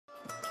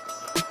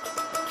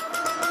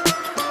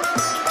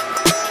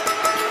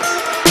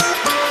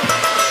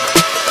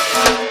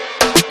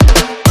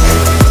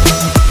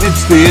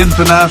the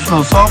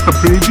International Soccer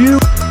Preview.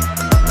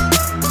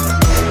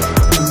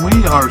 We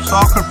are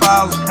Soccer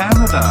Files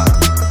Canada.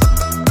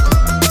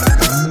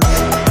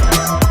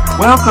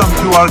 Welcome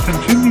to our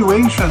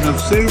continuation of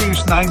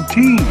Series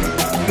 19.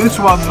 This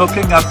one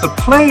looking at the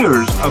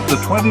players of the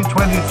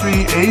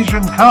 2023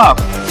 Asian Cup,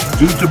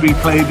 due to be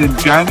played in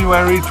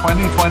January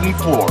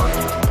 2024.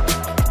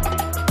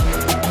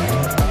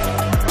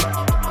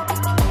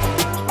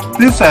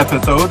 This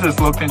episode is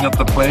looking at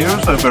the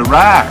players of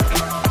Iraq.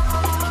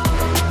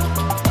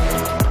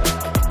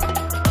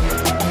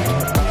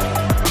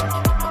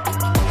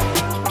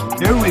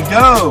 Here we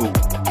go.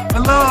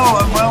 Hello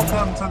and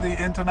welcome to the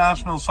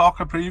International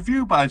Soccer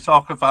Preview by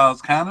Soccer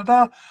Files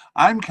Canada.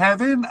 I'm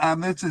Kevin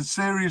and this is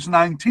Series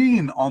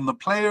 19 on the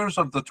players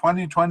of the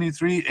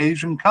 2023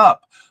 Asian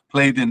Cup,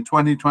 played in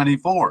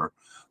 2024.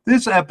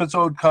 This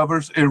episode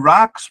covers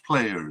Iraq's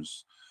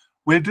players.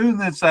 We're doing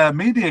this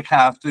media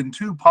cast in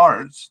two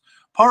parts.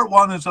 Part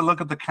one is a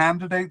look at the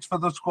candidates for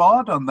the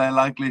squad and their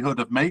likelihood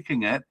of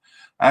making it.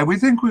 We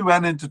think we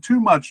went into too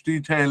much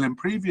detail in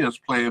previous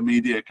player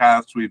media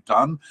casts we've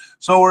done,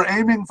 so we're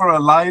aiming for a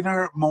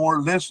lighter,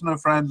 more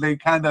listener-friendly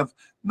kind of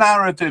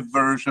narrative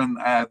version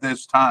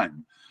this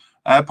time.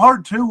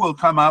 Part two will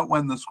come out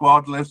when the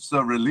squad lists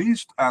are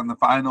released and the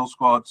final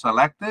squad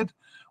selected.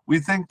 We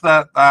think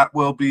that that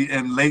will be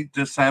in late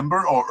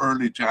December or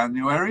early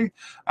January.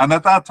 And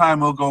at that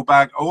time, we'll go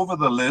back over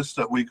the list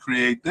that we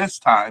create this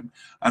time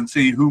and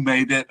see who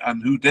made it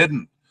and who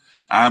didn't.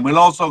 And we'll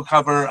also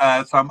cover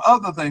some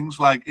other things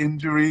like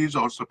injuries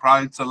or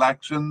surprise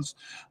selections.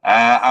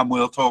 And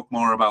we'll talk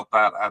more about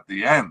that at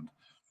the end.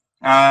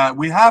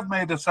 We have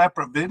made a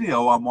separate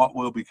video on what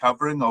we'll be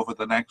covering over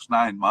the next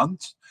 9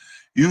 months.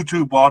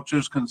 YouTube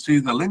watchers can see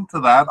the link to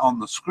that on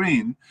the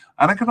screen,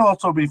 and it can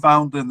also be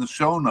found in the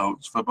show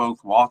notes for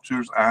both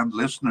watchers and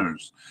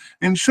listeners.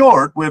 In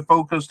short, we're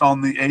focused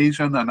on the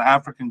Asian and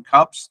African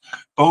Cups,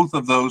 both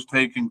of those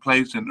taking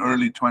place in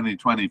early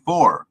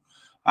 2024.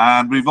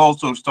 And we've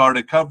also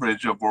started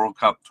coverage of World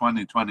Cup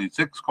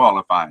 2026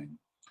 qualifying.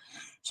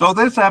 So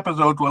this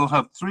episode will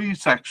have three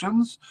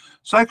sections.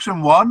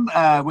 Section one,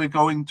 we're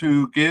going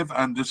to give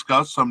and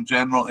discuss some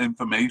general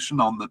information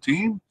on the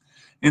team.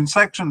 In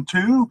section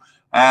two,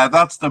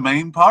 that's the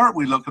main part.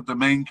 We look at the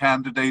main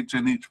candidates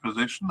in each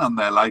position and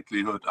their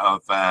likelihood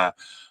of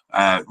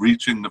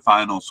reaching the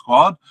final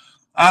squad.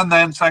 And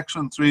then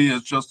section three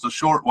is just a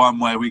short one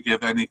where we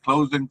give any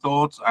closing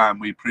thoughts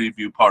and we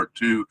preview part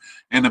two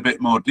in a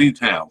bit more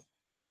detail.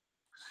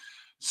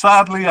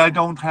 Sadly, I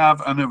don't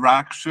have an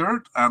Iraq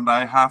shirt and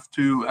I have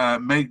to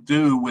make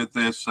do with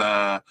this.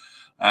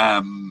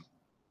 I'm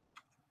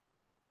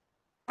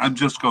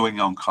just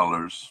going on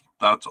colors.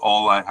 That's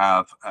all I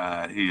have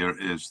here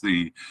is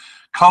the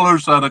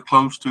colors that are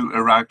close to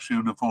Iraq's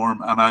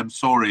uniform. And I'm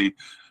sorry,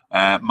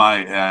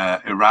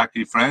 my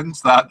Iraqi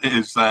friends, that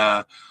is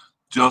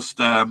just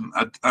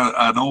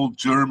an old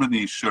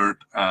Germany shirt,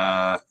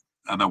 an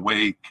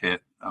away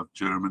kit of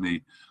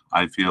Germany.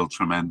 I feel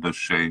tremendous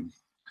shame.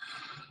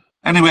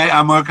 Anyway,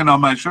 I'm working on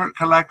my shirt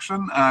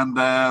collection, and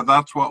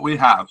that's what we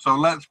have. So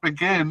let's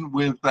begin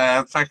with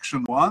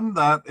section one.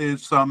 That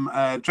is some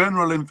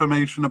general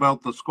information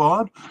about the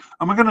squad.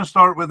 And we're going to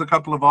start with a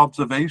couple of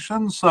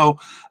observations. So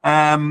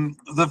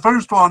the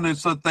first one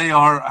is that they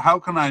are, how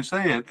can I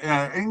say it,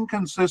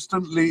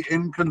 inconsistently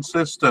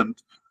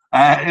inconsistent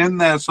in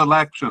their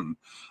selection.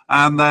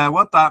 And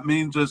what that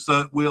means is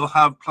that we'll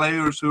have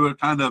players who are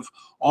kind of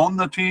on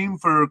the team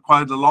for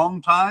quite a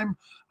long time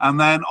and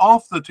then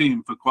off the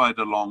team for quite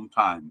a long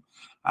time.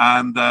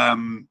 And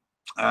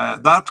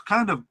that's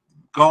kind of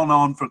gone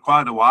on for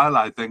quite a while,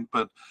 I think,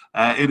 but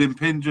it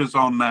impinges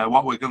on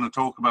what we're going to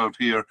talk about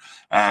here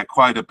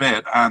quite a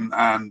bit.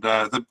 And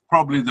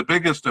probably the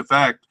biggest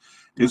effect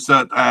is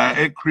that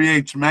it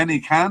creates many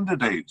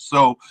candidates.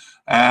 So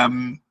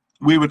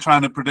we were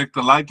trying to predict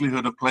the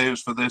likelihood of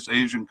players for this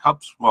Asian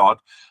Cup squad.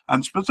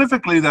 And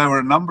specifically, there were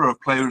a number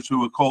of players who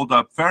were called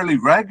up fairly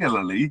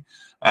regularly,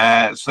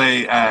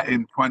 say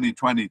in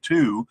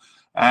 2022,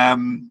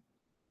 and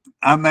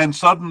then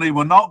suddenly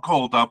were not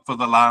called up for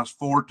the last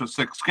 4 to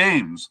 6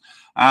 games.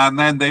 And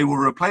then they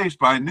were replaced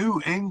by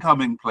new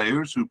incoming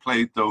players who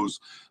played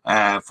those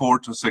 4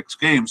 to 6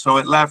 games. So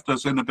it left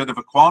us in a bit of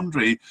a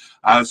quandary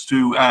as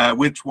to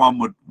which one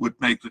would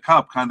make the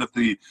cup, kind of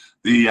the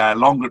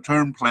longer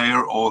term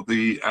player or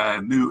the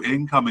new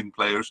incoming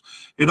players.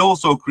 It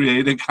also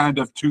created kind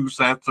of 2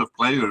 sets of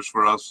players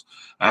for us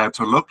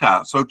to look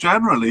at. So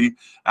generally,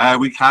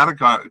 we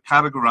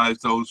categorize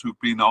those who've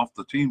been off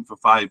the team for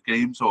 5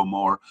 games or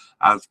more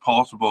as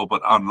possible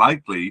but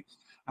unlikely,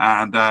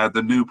 and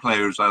the new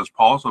players as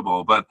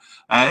possible. But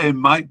it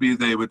might be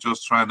they were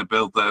just trying to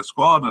build their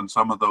squad, and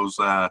some of those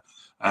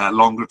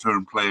longer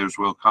term players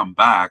will come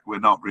back. We're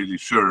not really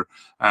sure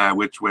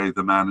which way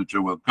the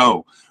manager will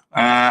go.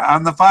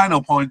 And the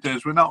final point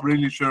is we're not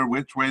really sure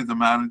which way the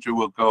manager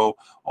will go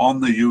on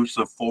the use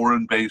of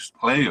foreign-based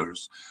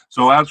players.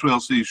 So as we'll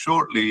see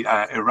shortly,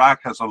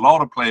 Iraq has a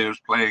lot of players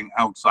playing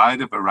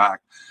outside of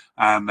Iraq,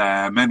 and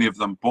many of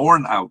them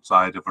born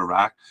outside of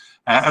Iraq,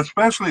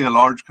 especially a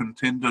large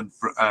contingent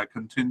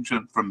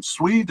from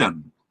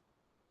Sweden.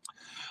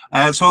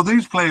 So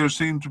these players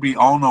seem to be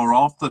on or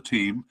off the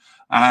team.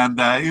 And,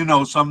 you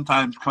know,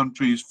 sometimes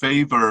countries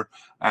favor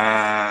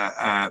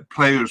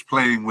players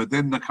playing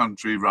within the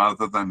country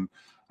rather than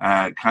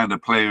kind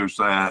of players,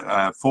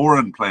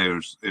 foreign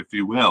players, if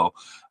you will.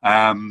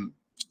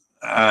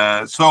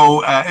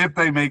 So if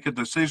they make a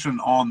decision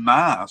en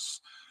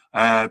masse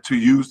to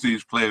use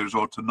these players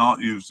or to not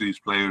use these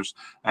players,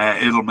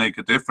 it'll make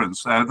a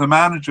difference. The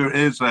manager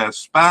is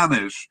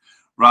Spanish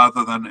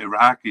rather than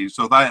Iraqi,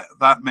 so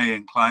that may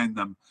incline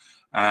them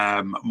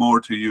more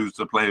to use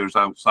the players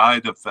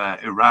outside of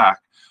Iraq,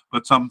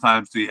 but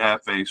sometimes the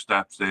FA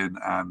steps in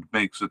and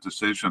makes a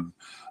decision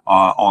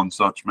on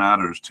such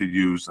matters to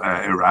use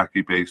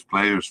Iraqi-based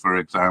players, for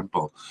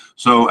example.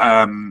 So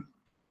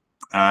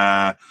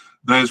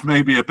there's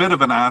maybe a bit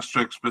of an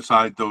asterisk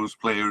beside those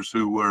players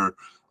who were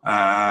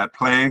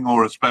playing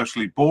or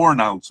especially born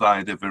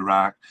outside of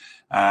Iraq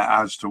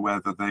as to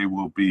whether they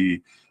will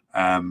be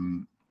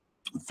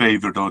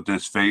favored or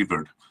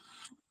disfavored.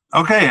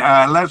 Okay,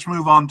 let's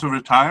move on to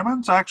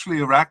retirements. Actually,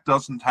 Iraq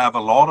doesn't have a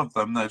lot of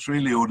them. There's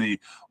really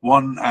only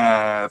one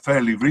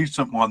fairly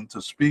recent one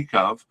to speak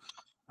of,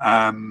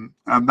 and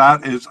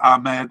that is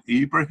Ahmed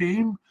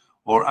Ibrahim,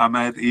 or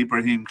Ahmed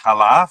Ibrahim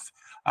Khalaf.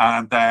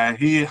 And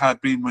he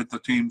had been with the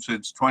team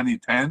since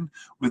 2010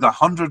 with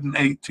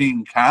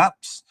 118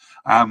 caps,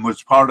 and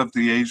was part of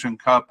the Asian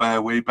Cup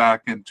way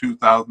back in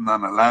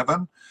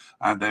 2011.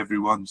 And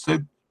everyone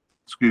said,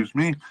 excuse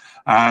me,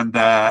 and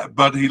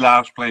but he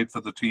last played for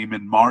the team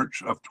in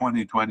March of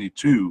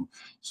 2022,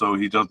 so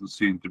he doesn't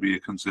seem to be a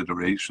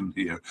consideration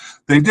here.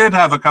 They did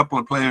have a couple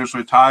of players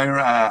retire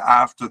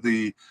after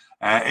the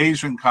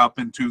Asian Cup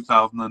in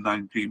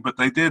 2019, but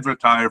they did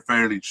retire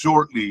fairly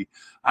shortly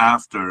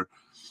after.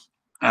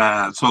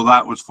 So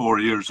that was 4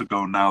 years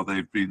ago now.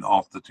 They've been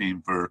off the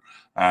team for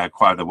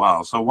quite a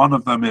while. So one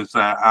of them is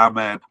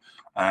Ahmed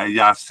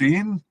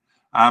Yassin.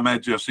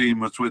 Ahmed Yassin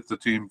was with the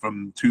team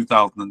from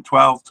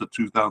 2012 to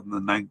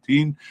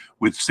 2019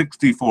 with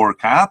 64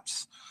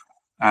 caps,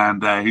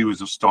 and he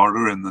was a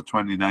starter in the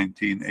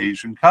 2019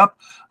 Asian Cup.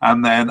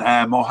 And then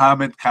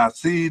Mohamed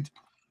Qasid,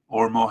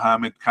 or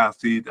Mohamed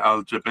Qasid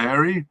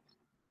Al-Jabari,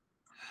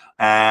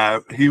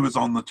 he was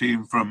on the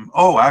team from,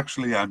 oh,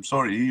 actually, I'm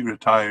sorry, he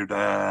retired.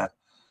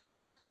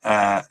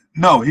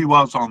 No, he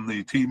was on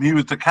the team. He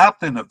was the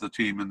captain of the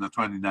team in the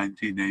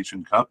 2019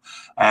 Asian Cup,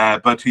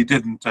 but he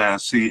didn't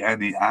see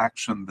any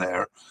action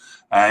there.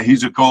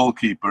 He's a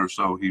goalkeeper,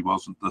 so he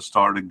wasn't the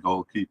starting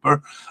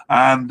goalkeeper.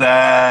 And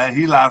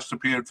he last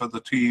appeared for the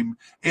team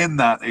in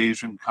that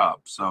Asian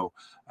Cup, so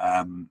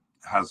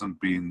hasn't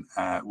been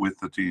with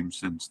the team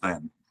since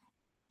then.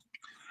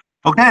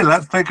 Okay,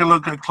 let's take a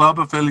look at club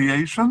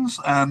affiliations,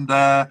 and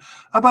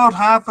about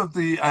half of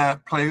the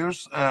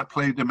players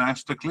play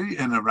domestically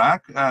in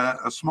Iraq,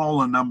 a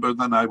smaller number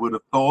than I would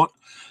have thought,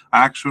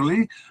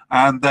 actually,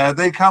 and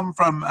they come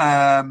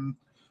from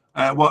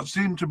what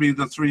seem to be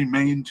the three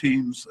main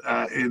teams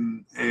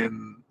in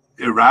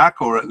Iraq,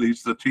 or at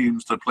least the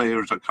teams the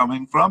players are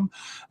coming from: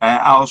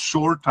 Al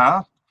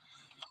Shorta,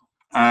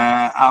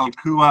 Al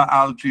Quwa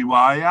Al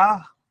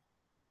Jiwaya.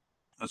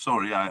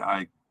 Sorry,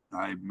 I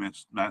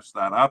messed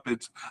that up.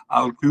 It's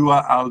Al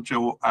Quwa Al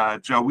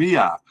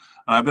Jawiya.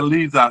 And I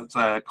believe that's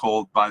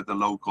called by the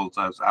locals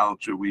as Al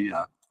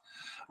Jawiya.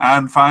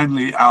 And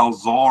finally, Al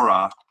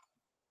Zora,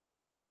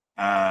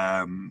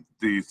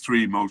 the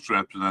three most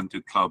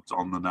represented clubs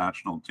on the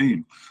national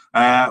team.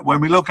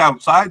 When we look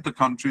outside the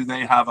country,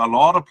 they have a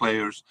lot of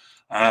players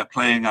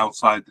playing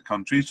outside the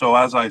country. So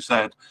as I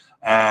said,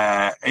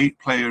 8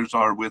 players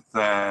are with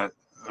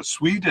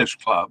Swedish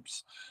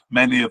clubs,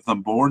 many of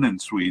them born in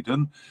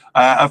Sweden.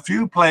 A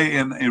few play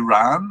in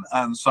Iran,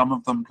 and some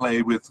of them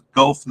play with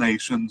Gulf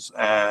nations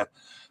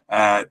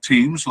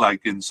teams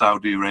like in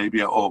Saudi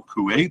Arabia or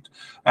Kuwait.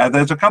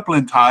 There's a couple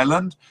in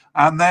Thailand,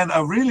 and then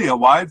really a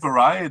wide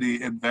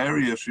variety in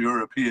various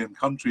European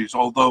countries,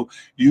 although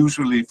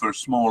usually for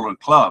smaller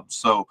clubs.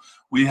 So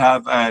we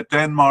have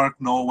Denmark,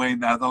 Norway,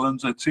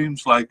 Netherlands. It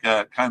seems like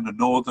kind of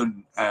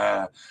Northern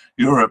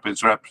Europe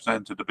is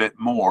represented a bit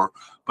more,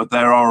 but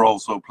there are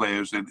also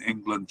players in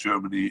England,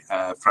 Germany,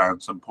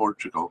 France, and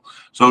Portugal.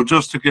 So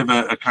just to give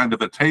a kind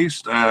of a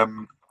taste,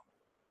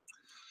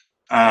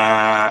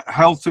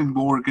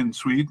 Helsingborg in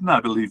Sweden, I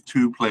believe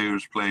 2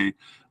 players play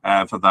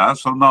for that,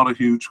 so not a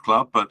huge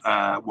club, but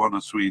one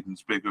of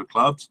Sweden's bigger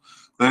clubs.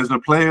 There's a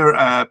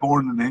player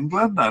born in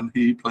England, and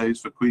he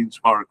plays for Queen's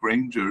Park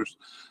Rangers.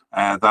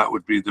 That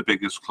would be the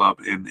biggest club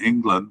in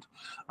England.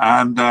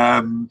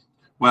 And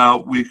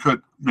well, we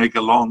could make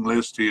a long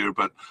list here,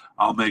 but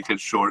I'll make it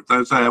short.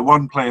 There's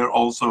one player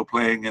also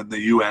playing in the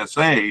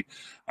USA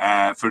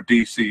for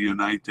DC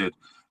United.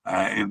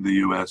 in the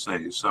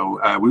USA. So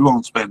we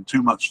won't spend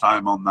too much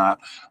time on that,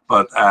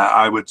 but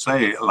I would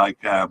say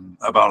like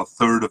about a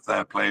third of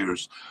their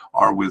players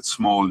are with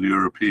small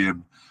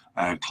European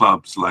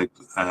clubs like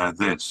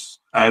this.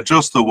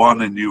 Just the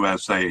one in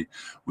USA,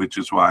 which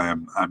is why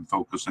I'm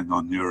focusing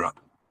on Europe.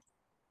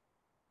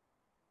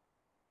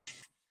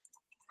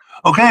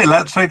 Okay,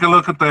 let's take a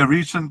look at the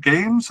recent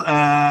games.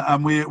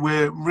 And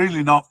we're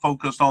really not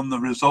focused on the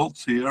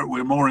results here.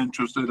 We're more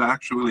interested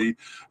actually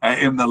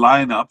in the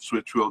lineups,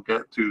 which we'll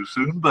get to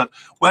soon. But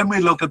when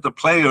we look at the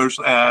players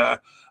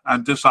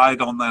and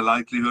decide on their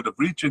likelihood of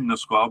reaching the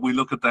squad, we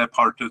look at their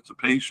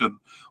participation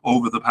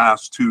over the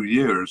past 2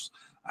 years.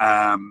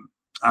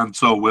 And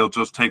so we'll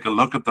just take a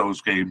look at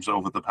those games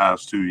over the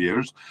past 2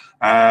 years.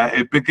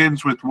 It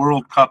begins with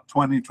World Cup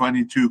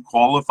 2022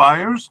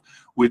 qualifiers,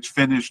 which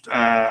finished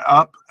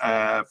up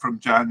from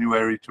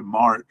January to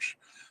March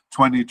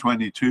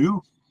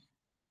 2022.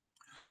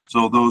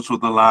 So those were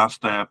the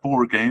last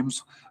 4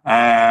 games.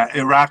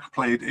 Iraq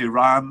played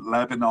Iran,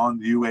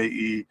 Lebanon,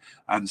 UAE,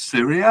 and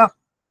Syria.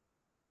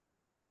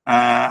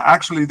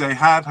 Actually, they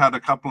had a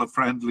couple of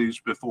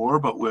friendlies before,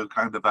 but we'll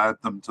kind of add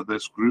them to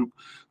this group.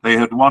 They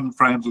had one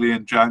friendly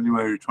in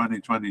January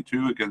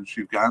 2022 against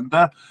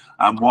Uganda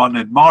and one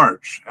in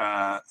March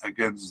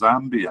against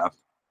Zambia.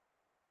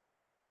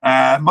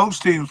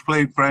 Most teams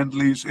played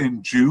friendlies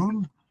in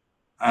June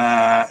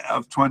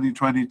of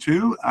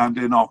 2022 and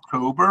in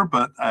October,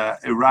 but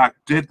Iraq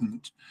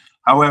didn't.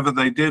 However,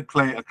 they did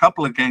play a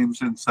couple of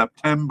games in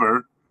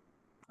September,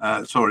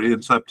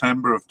 in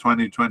September of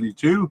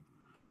 2022.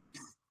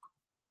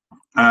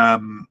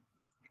 And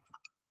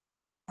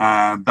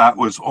that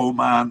was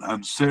Oman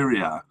and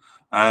Syria.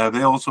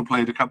 They also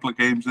played a couple of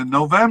games in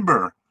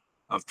November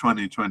of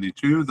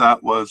 2022.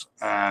 That was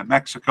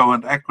Mexico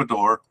and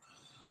Ecuador.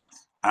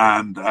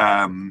 And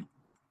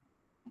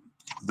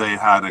they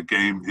had a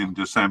game in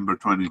December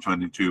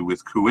 2022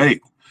 with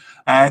Kuwait.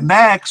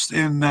 Next,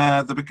 in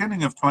the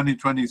beginning of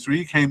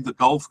 2023, came the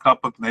Gulf Cup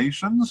of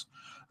Nations,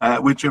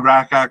 which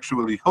Iraq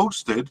actually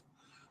hosted.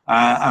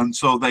 And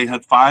so they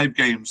had 5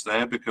 games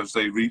there because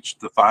they reached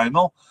the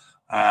final.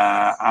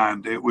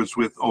 And it was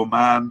with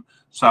Oman,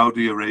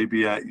 Saudi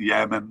Arabia,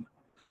 Yemen,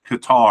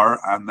 Qatar,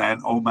 and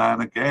then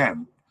Oman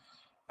again.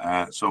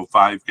 So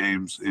 5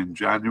 games in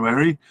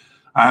January.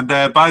 And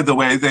by the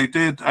way, they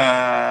did,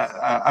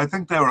 I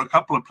think there were a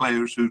couple of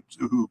players who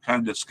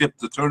kind of skipped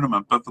the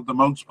tournament, but for the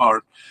most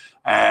part,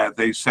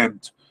 they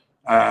sent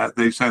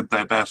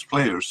their best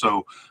players.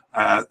 So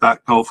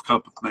that Gulf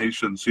Cup of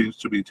Nations seems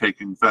to be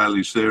taken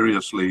fairly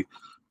seriously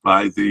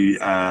by the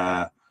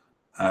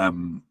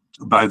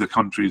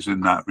countries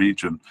in that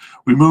region.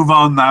 We move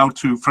on now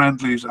to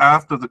friendlies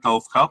after the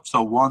Gulf Cup.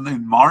 So one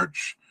in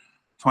March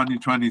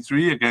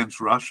 2023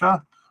 against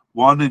Russia,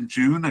 one in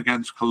June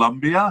against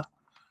Colombia,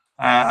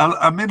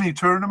 a mini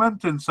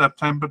tournament in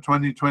September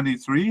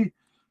 2023 in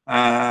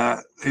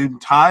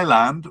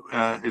Thailand.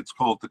 It's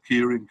called the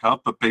Kirin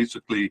Cup, but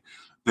basically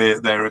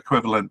they're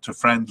equivalent to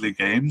friendly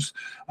games.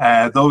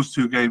 Those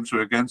 2 games were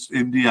against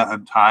India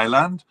and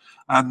Thailand,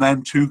 and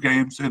then 2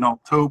 games in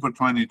October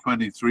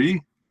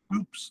 2023.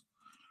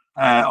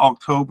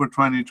 October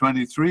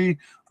 2023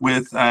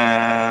 with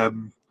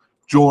Jordan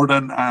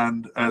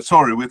and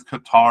with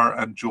Qatar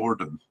and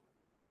Jordan.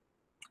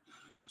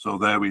 So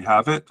there we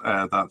have it.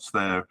 That's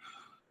their,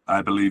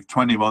 I believe,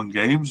 21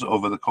 games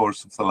over the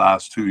course of the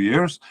last 2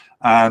 years.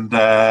 And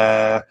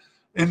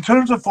in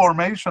terms of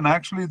formation,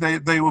 actually,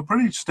 they were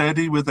pretty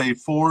steady with a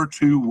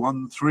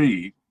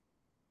 4-2-1-3.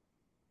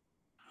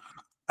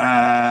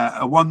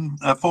 A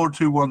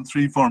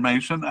 4-2-1-3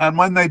 formation. And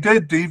when they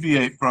did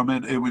deviate from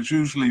it, it was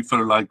usually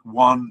for like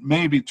 1,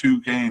 maybe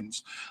 2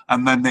 games.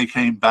 And then they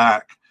came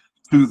back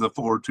to the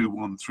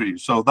 4-2-1-3.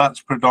 So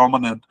that's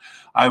predominant,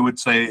 I would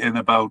say, in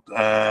about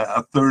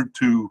a third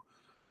to,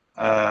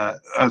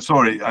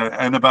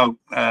 in about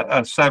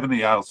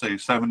 70, I'll say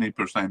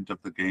 70%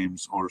 of the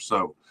games or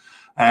so.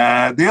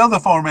 The other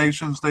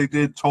formations they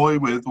did toy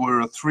with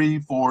were a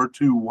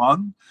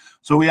 3-4-2-1.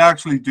 So we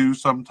actually do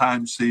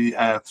sometimes see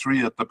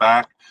 3 at the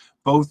back,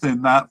 both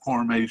in that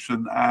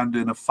formation and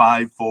in a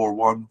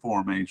 5-4-1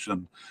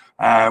 formation,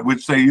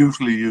 which they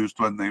usually used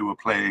when they were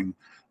playing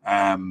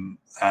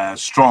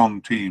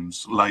strong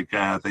teams, like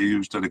they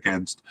used it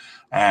against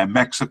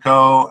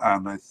Mexico,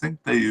 and I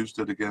think they used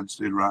it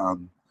against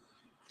Iran.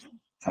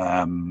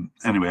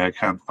 Anyway, I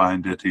can't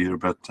find it here,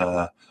 but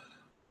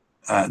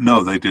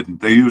no, they didn't.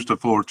 They used a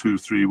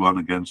 4-2-3-1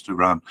 against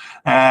Iran.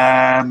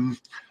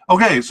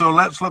 Okay, so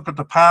let's look at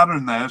the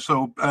pattern there.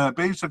 So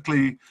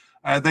basically,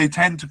 they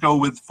tend to go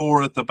with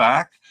 4 at the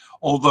back,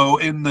 although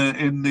in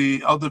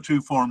the other 2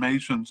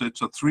 formations,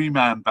 it's a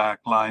 3-man back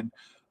line.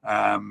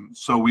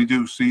 So we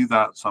do see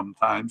that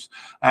sometimes.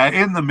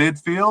 In the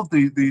midfield,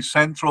 the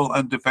central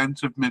and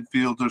defensive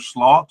midfielder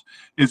slot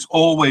is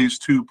always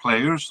 2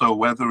 players. So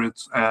whether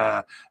it's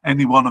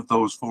any one of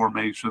those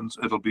formations,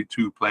 it'll be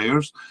 2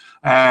 players.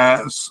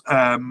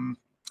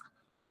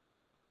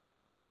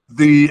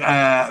 The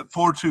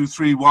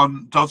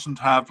 4-2-3-1 doesn't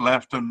have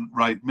left and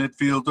right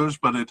midfielders,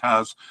 but it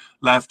has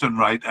left and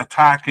right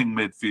attacking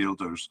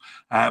midfielders.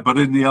 But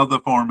in the other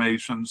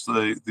formations,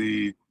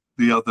 the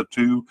other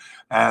two,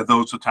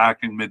 those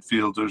attacking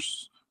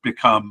midfielders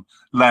become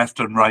left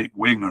and right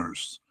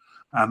wingers.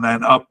 And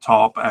then up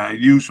top,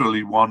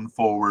 usually one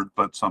forward,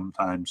 but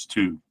sometimes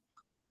two.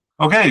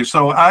 Okay,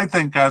 so I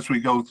think as we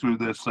go through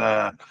this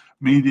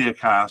media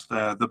cast,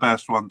 the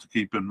best one to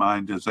keep in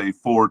mind is a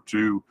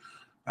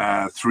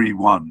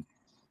 4-2-3-1.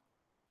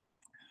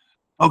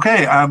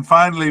 Okay, and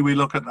finally we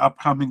look at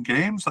upcoming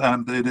games,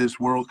 and it is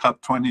World Cup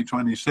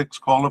 2026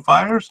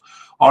 qualifiers.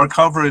 Our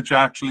coverage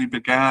actually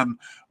began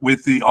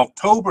with the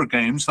October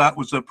games. That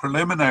was a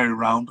preliminary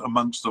round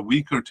amongst the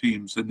weaker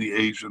teams in the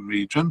Asian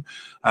region.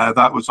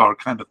 That was our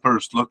kind of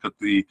first look at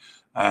the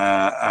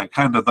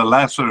kind of the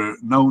lesser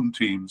known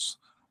teams,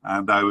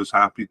 and I was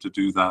happy to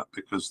do that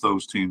because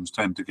those teams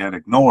tend to get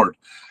ignored.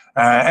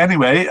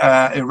 Anyway,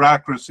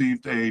 Iraq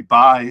received a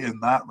bye in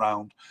that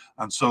round,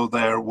 and so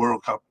their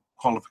World Cup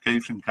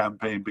qualification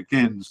campaign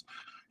begins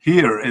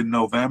here in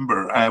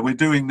November. We're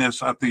doing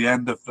this at the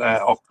end of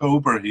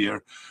October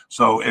here,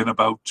 so in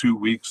about 2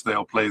 weeks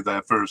they'll play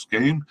their first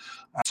game.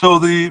 So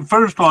the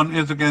first one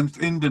is against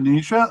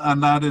Indonesia,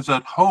 and that is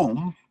at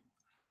home,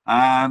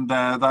 and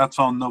that's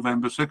on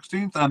November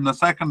 16th. And the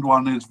second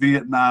one is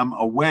Vietnam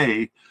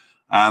away,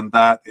 and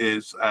that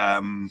is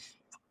on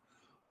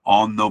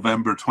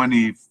November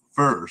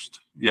 21st.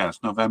 Yes,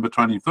 November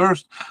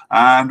 21st.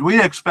 And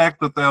we expect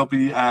that they'll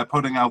be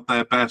putting out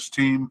their best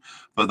team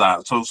for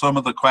that. So some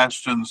of the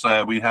questions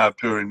we have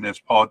during this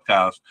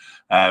podcast,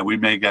 we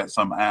may get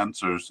some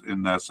answers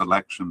in their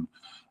selection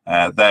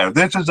there.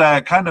 This is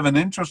kind of an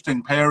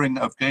interesting pairing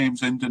of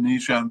games,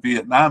 Indonesia and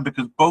Vietnam,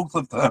 because both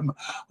of them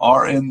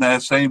are in their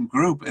same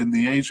group in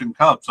the Asian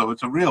Cup. So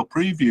it's a real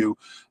preview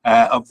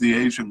of the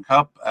Asian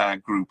Cup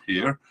group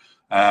here.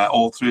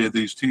 All three of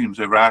these teams,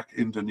 Iraq,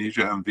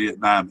 Indonesia, and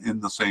Vietnam, in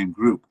the same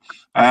group.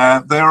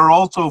 There are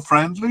also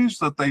friendlies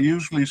that they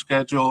usually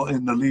schedule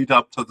in the lead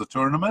up to the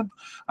tournament,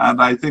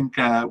 and I think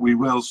we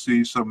will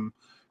see some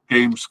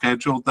games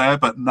scheduled there,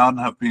 but none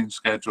have been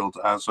scheduled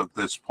as of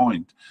this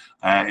point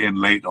in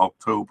late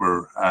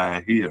October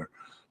here.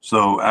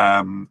 So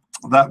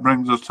that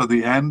brings us to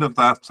the end of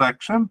that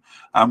section,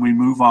 and we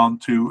move on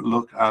to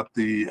look at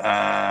the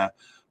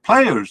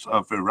players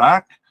of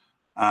Iraq.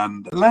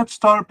 And let's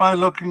start by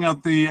looking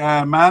at the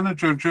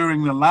manager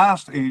during the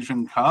last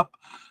Asian Cup.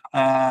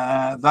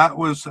 That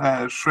was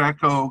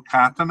Srečko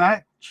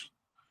Katanić,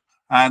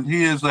 and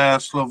he is a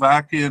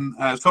Slovenian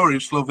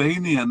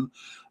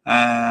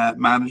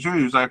manager.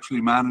 He was actually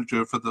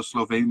manager for the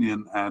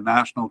Slovenian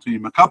national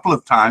team a couple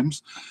of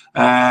times.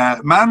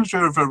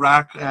 Manager of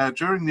Iraq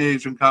during the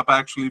Asian Cup,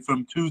 actually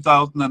from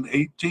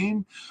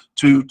 2018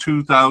 to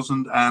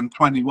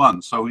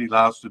 2021. So he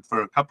lasted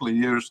for a couple of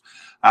years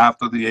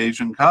after the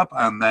Asian Cup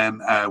and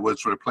then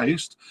was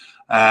replaced.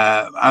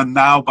 And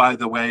now, by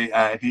the way,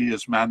 he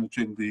is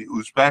managing the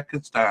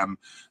Uzbekistan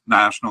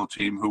national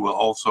team, who will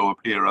also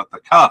appear at the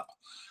Cup.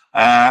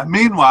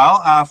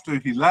 Meanwhile, after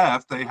he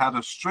left, they had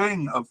a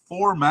string of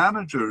 4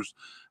 managers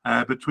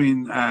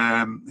between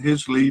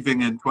his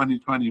leaving in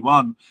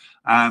 2021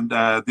 and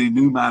the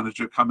new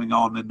manager coming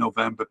on in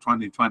November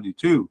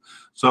 2022.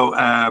 So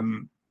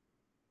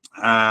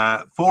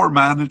 4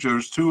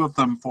 managers, 2 of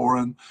them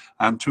foreign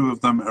and 2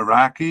 of them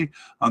Iraqi,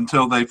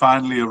 until they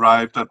finally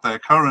arrived at their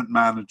current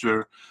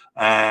manager,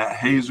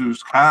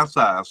 Jesus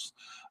Casas.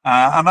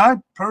 And I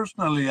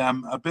personally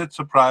am a bit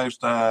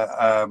surprised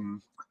at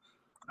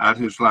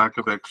his lack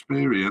of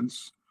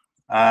experience.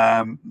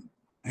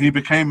 He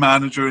became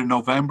manager in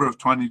November of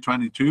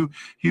 2022.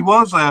 He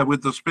was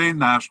with the Spain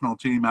national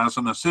team as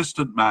an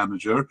assistant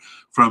manager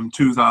from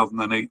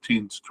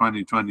 2018 to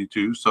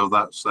 2022, so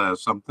that's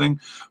something.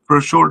 For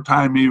a short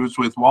time, he was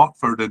with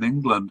Watford in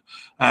England.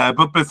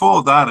 But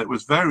before that, it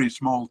was very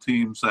small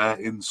teams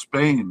in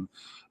Spain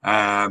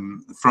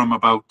from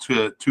about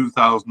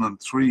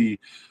 2003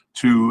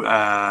 to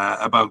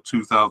about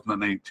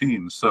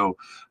 2018 So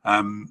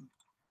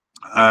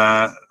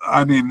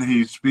I mean,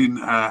 he's been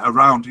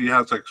around, he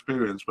has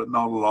experience, but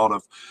not a lot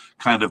of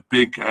kind of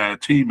big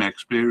team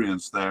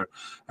experience there.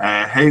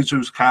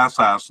 Jesus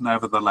Casas,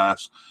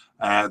 nevertheless,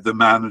 the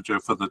manager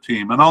for the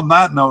team. And on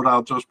that note,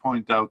 I'll just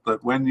point out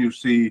that when you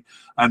see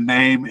a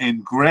name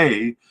in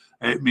grey,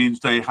 it means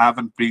they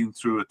haven't been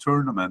through a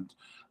tournament.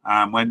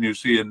 When you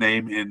see a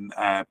name in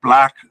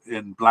black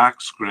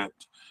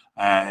script,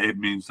 it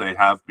means they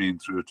have been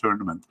through a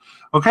tournament.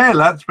 Okay,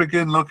 let's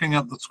begin looking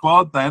at the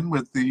squad then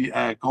with the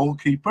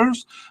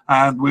goalkeepers,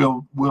 and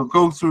we'll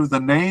go through the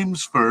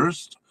names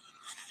first,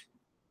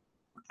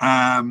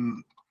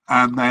 and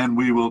then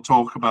we will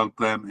talk about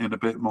them in a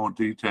bit more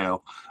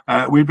detail.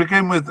 We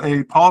begin with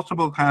a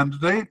possible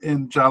candidate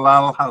in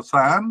Jalal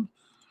Hassan.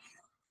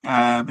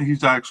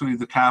 He's actually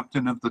the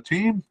captain of the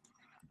team.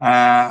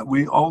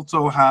 We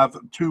also have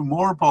 2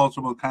 more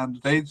possible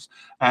candidates,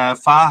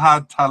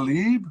 Fahad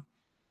Talib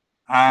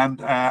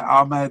and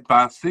Ahmed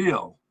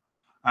Basil.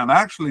 And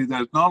actually,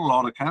 there's not a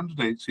lot of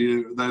candidates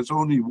here. There's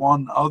only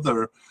one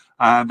other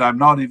and I'm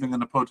not even going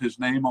to put his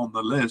name on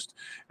the list.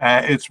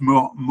 It's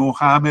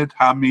Mohamed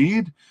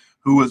Hamid,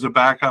 who was a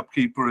backup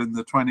keeper in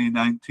the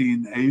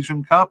 2019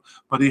 Asian Cup,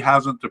 but he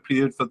hasn't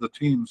appeared for the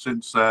team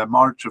since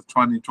March of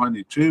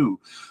 2022.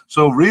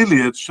 So really,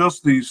 it's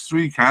just these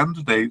three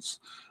candidates,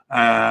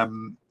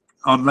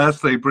 unless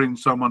they bring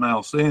someone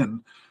else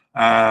in.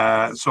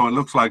 So it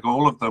looks like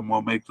all of them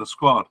will make the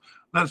squad.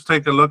 Let's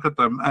take a look at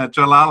them.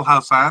 Jalal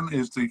Hassan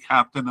is the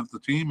captain of the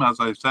team,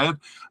 as I said,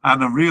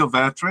 and a real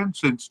veteran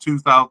since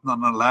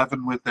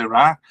 2011 with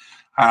Iraq,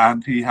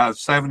 and he has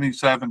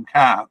 77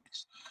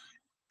 caps.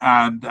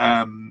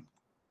 And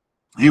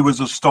he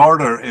was a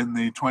starter in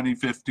the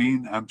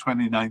 2015 and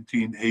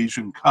 2019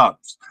 Asian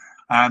Cups.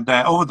 And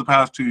over the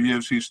past 2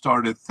 years, he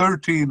started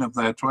 13 of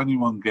their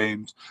 21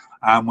 games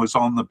and was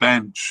on the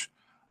bench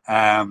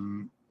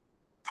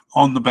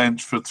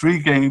for 3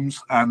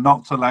 games and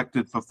not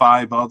selected for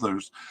 5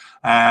 others.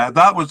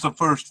 That was the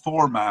first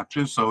 4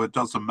 matches, so it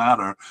doesn't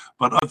matter.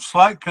 But of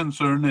slight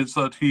concern is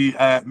that he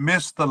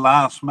missed the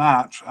last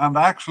match and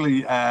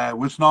actually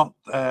was not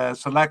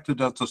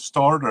selected as a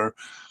starter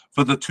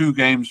for the 2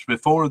 games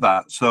before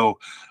that. So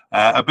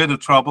a bit of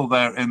trouble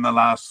there in the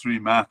last 3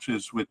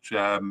 matches, which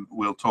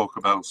we'll talk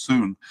about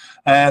soon.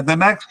 The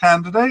next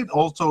candidate,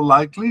 also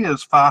likely,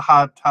 is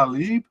Fahad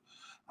Talib.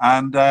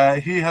 And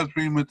he has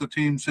been with the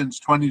team since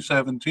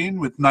 2017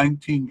 with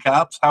 19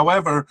 caps.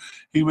 However,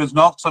 he was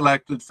not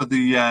selected for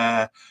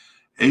the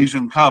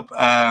Asian Cup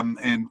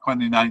in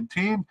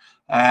 2019.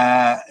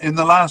 In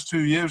the last 2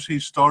 years, he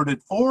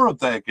started 4 of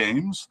their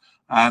games,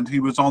 and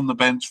he was on the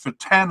bench for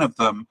 10 of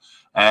them,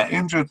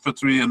 injured for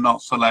 3 and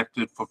not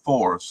selected for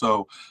 4.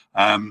 So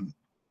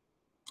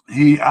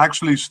he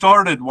actually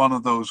started one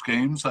of those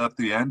games at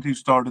the end. He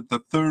started the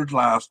 3rd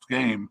last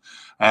game,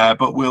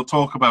 but we'll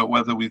talk about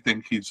whether we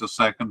think he's a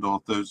 2nd or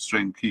 3rd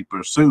string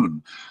keeper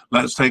soon.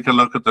 Let's take a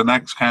look at the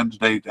next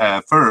candidate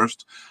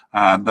first,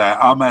 and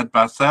Ahmed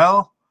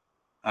Basil,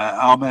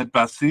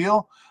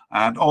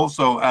 and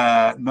also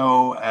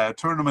no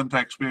tournament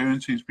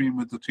experience. He's been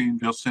with the team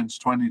just since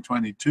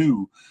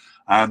 2022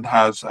 and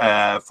has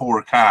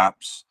 4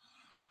 caps.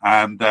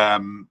 And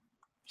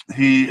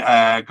he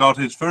got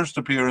his first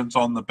appearance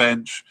on the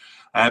bench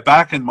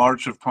back in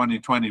March of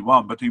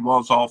 2021, but he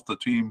was off the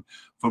team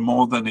for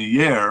more than a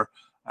year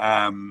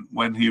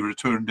when he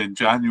returned in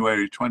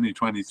January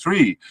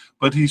 2023.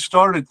 But he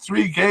started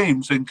 3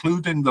 games,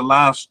 including the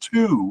last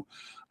 2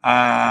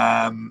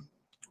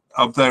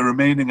 of their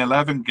remaining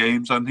 11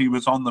 games, and he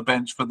was on the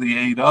bench for the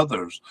 8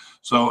 others.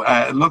 So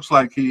it looks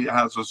like he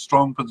has a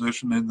strong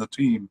position in the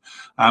team,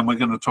 and we're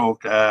going to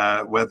talk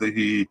whether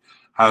he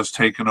has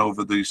taken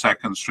over the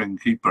 2nd string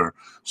keeper.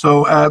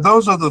 So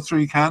those are the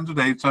 3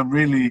 candidates, and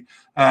really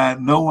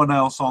no one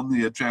else on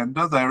the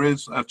agenda. There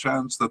is a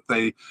chance that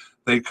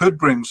they could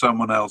bring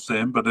someone else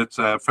in, but it's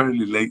a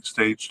fairly late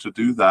stage to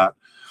do that.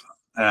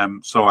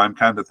 So I'm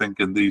kind of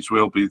thinking these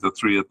will be the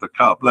 3 at the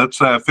Cup. Let's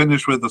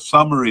finish with a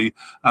summary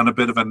and a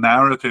bit of a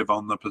narrative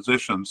on the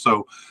position.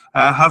 So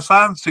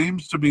Hassan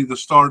seems to be the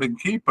starting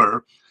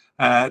keeper.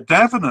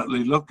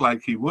 Definitely looked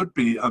like he would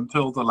be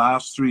until the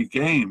last 3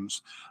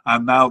 games,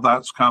 and now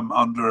that's come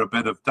under a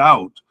bit of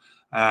doubt,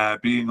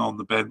 being on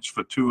the bench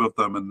for 2 of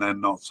them and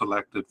then not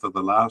selected for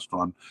the last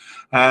one.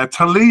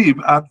 Talib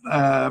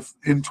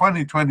in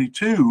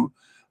 2022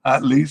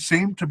 at least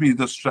seemed to be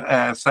the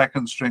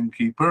 2nd string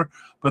keeper,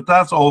 but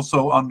that's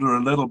also under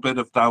a little bit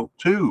of doubt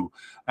too.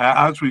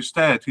 As we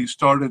said, he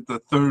started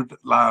the 3rd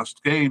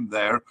last game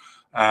there,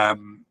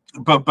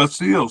 but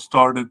Basil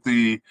started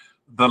the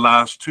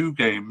last 2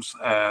 games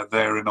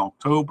there in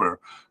October.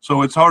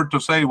 So it's hard to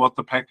say what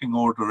the pecking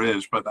order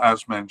is, but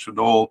as mentioned,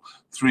 all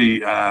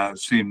 3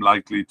 seem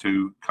likely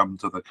to come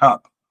to the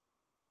Cup.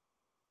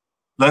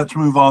 Let's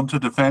move on to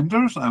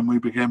defenders, and we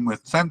begin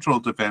with central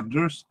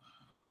defenders.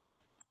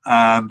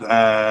 And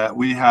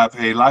we have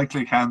a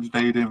likely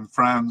candidate in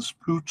Franz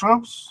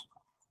Putros,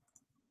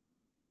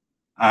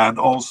 and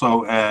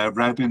also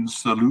Rebin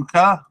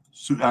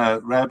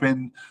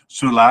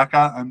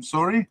Sulaka, I'm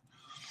sorry.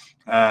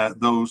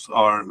 Those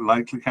are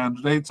likely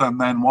candidates,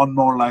 and then one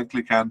more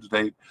likely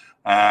candidate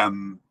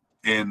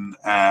in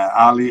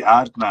Ali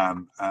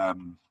Adnan,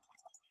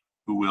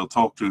 who we'll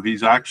talk to.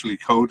 He's actually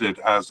coded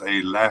as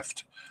a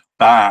left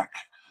back,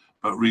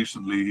 but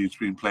recently he's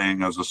been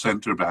playing as a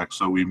centre back,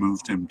 so we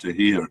moved him to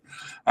here.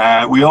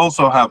 We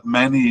also have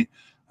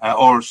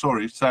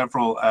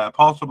several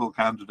possible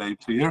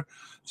candidates here.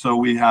 So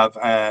we have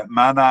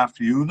Manaf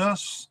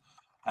Yunus,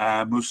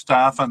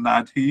 Mustafa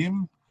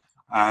Nadim,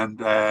 and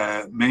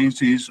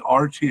Macy's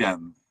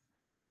Artian.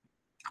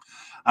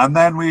 And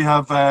then we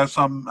have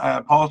some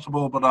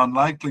possible but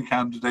unlikely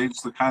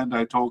candidates, the kind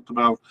I talked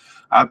about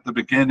at the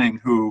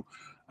beginning, who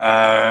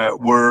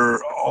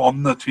were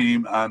on the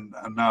team and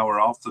now are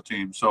off the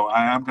team. So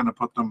I am going to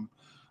put them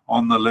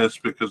on the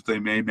list because they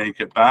may make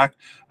it back.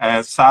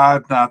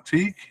 Saad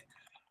Natik,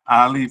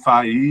 Ali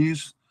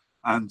Faiz,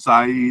 and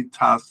Zaid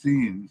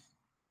Tassin.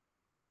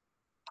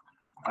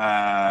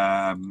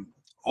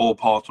 All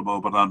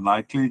possible but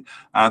unlikely.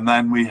 And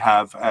then we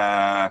have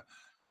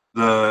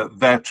the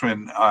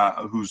veteran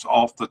who's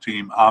off the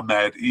team,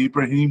 Ahmed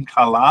Ibrahim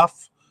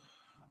Khalaf.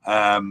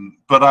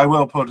 But I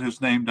will put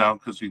his name down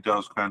because he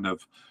does kind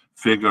of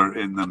figure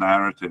in the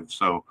narrative.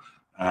 So,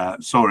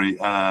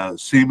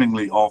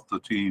 seemingly off the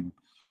team,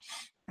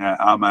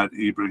 Ahmed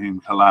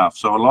Ibrahim Khalaf.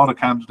 So a lot of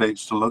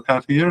candidates to look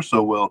at here.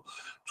 So we'll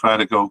try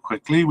to go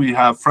quickly. We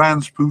have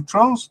Franz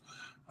Boutros,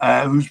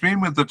 who's been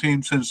with the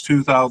team since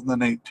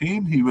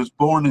 2018. He was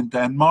born in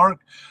Denmark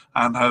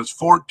and has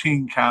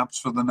 14 caps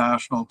for the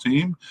national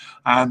team.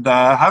 And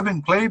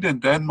having played in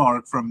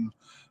Denmark from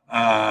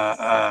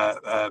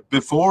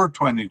before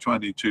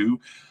 2022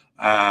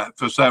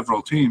 for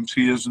several teams,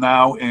 he is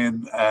now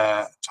in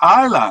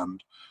Thailand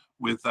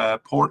with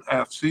Port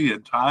FC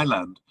in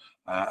Thailand,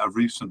 a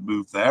recent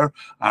move there.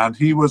 And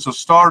he was a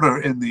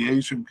starter in the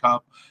Asian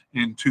Cup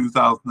in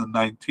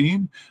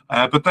 2019,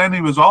 but then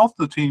he was off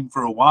the team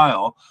for a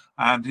while,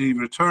 and he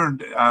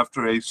returned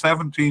after a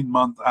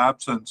 17-month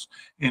absence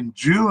in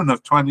June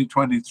of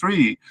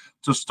 2023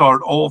 to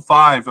start all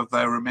 5 of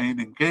their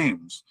remaining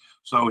games.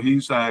 So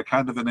he's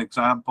kind of an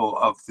example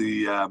of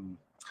the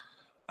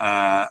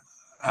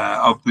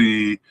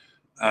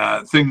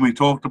thing we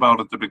talked about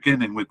at the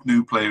beginning with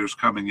new players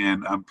coming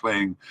in and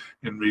playing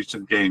in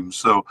recent games.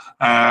 So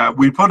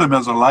we put him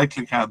as a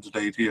likely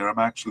candidate here. I'm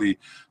actually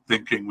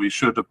thinking we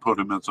should have put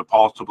him as a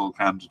possible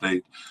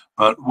candidate,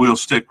 but we'll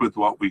stick with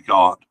what we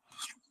got.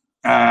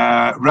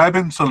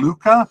 Rebin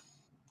Saluka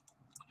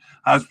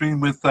has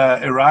been with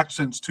Iraq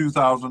since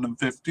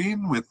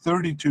 2015 with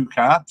 32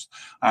 caps,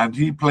 and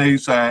he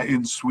plays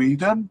in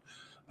Sweden.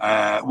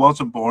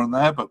 Wasn't born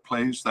there, but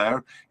plays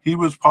there. He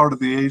was part of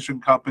the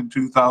Asian Cup in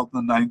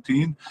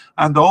 2019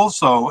 and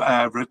also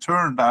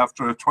returned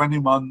after a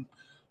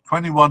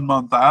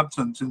 21-month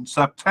absence in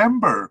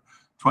September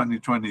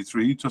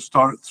 2023 to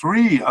start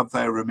 3 of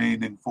their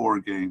remaining 4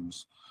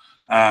 games.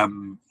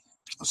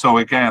 So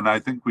again, I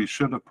think we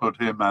should have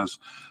put him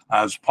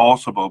as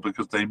possible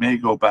because they may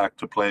go back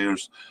to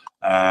players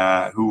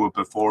who were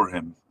before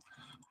him.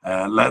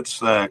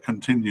 Let's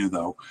continue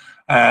though.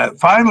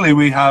 Finally,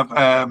 we have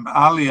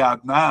Ali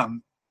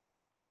Adnan,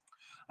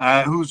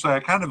 who's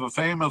kind of a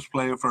famous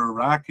player for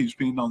Iraq. He's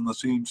been on the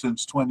team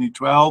since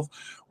 2012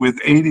 with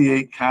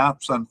 88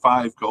 caps and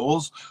 5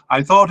 goals.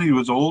 I thought he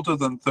was older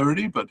than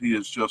 30, but he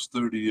is just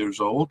 30 years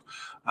old.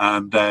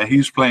 And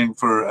he's playing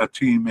for a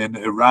team in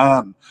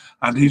Iran.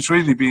 And he's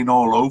really been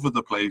all over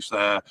the place.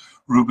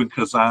 Rubin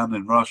Kazan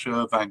in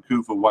Russia,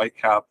 Vancouver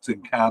Whitecaps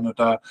in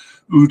Canada,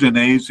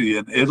 Udinese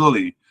in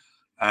Italy.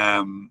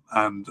 And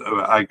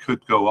I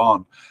could go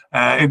on.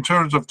 In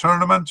terms of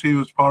tournaments, he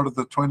was part of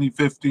the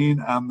 2015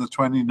 and the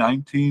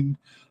 2019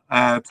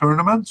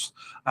 tournaments.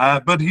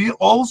 But he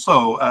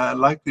also,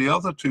 like the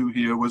other 2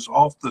 here, was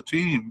off the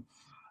team.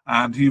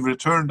 And he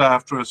returned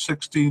after a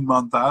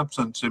 16-month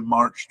absence in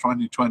March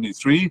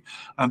 2023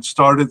 and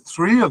started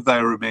 3 of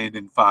their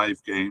remaining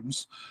 5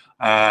 games.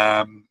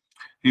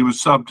 He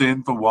was subbed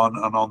in for 1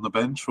 and on the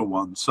bench for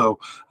 1. So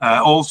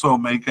also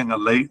making a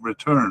late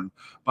return.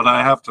 But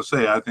I have to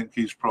say, I think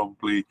he's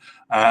probably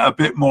a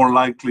bit more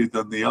likely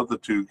than the other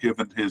 2,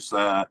 given his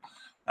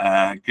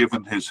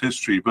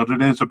history. But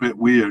it is a bit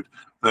weird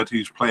that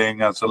he's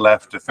playing as a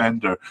left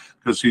defender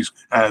because he's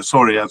as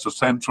a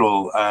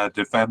central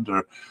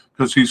defender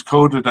because he's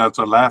coded as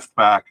a left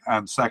back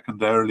and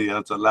secondarily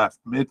as a left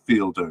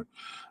midfielder.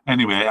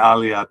 Anyway,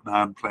 Ali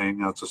Adnan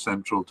playing as a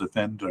central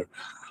defender.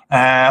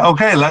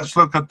 Okay, let's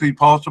look at the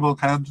possible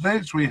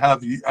candidates. We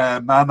have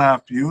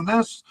Manaf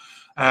Yunus.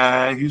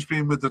 He's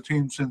been with the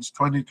team since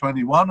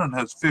 2021 and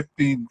has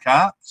 15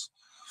 caps.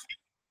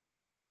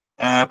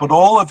 But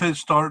all of his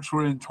starts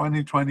were in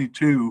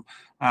 2022,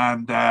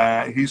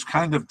 and he's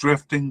kind of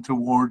drifting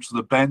towards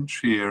the bench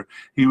here.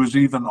 He was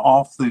even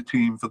off the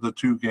team for the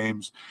 2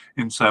 games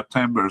in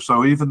September.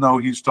 So even though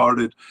he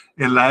started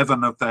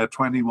 11 of their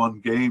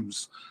 21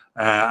 games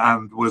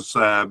and was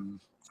on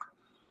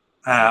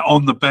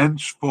the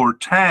bench for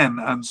 10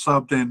 and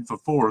subbed in for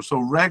 4, so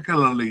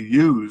regularly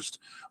used,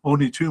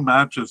 only 2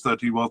 matches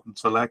that he wasn't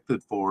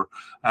selected for,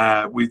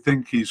 we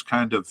think he's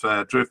kind of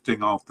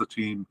drifting off the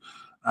team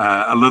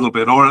a little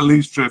bit, or at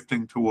least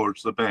drifting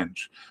towards the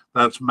bench.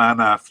 That's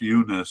Manaf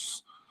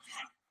Yunus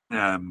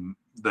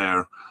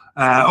there.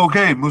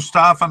 Okay,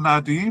 Mustafa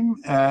Nadim,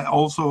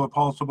 also a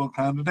possible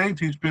candidate.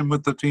 He's been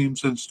with the team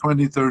since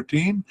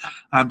 2013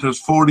 and has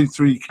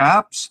 43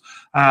 caps,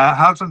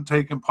 hasn't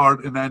taken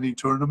part in any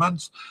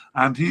tournaments,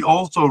 and he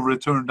also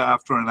returned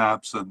after an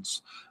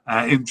absence.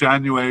 In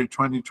January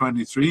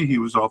 2023, he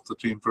was off the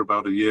team for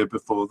about a year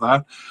before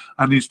that,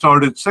 and he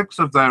started 6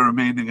 of their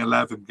remaining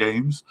 11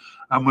 games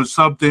and was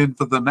subbed in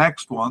for the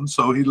next one,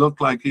 so he looked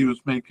like he was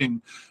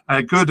making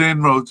good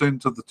inroads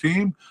into the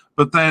team,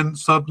 but then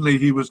suddenly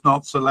he was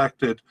not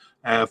selected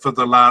for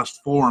the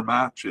last 4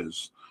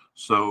 matches.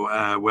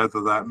 So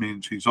whether that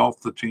means he's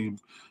off the team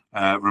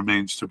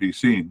remains to be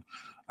seen.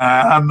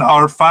 And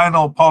our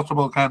final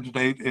possible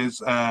candidate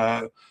is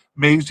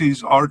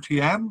Macy's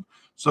RTN.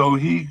 So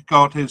he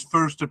got his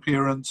first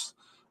appearance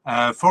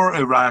for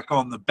Iraq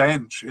on the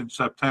bench in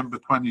September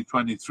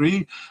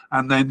 2023,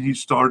 and then he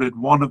started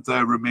one of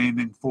their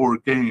remaining 4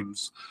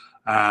 games,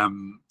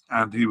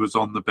 and he was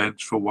on the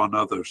bench for one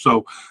other.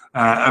 So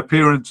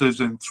appearances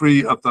in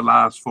 3 of the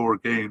last 4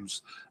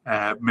 games,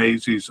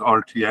 Maisie's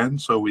RTN,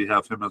 so we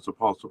have him as a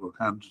possible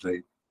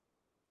candidate.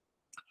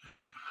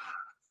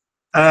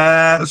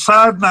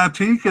 Saad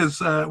Natik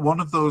is one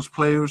of those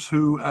players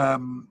who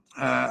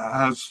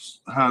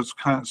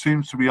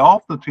seems to be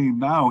off the team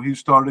now. He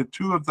started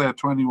 2 of their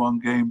 21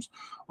 games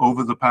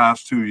over the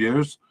past 2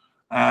 years,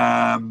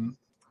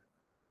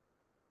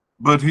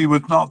 but he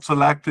was not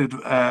selected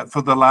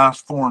for the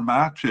last 4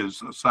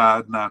 matches,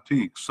 Saad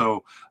Natik.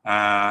 So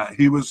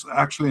he was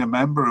actually a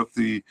member of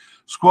the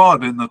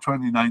squad in the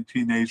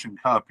 2019 Asian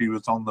Cup. He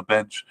was on the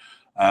bench,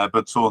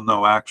 but saw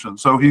no action.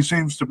 So he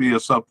seems to be a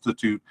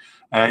substitute,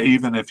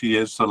 even if he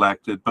is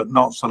selected, but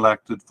not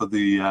selected for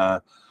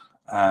the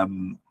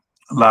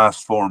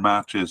last 4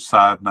 matches,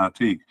 Saad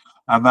Natik.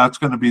 And that's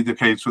going to be the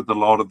case with a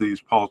lot of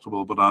these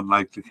possible but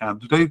unlikely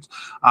candidates.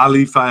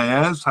 Ali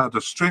Fayez had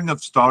a string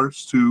of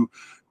starts to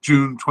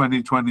June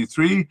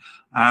 2023,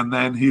 and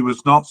then he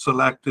was not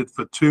selected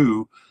for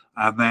 2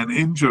 and then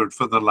injured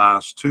for the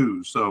last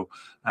 2. So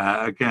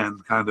again,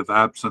 kind of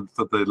absent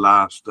for the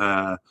last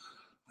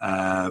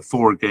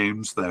 4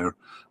 games there.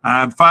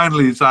 And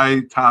finally,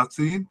 Zaid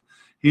Tassin,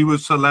 he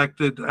was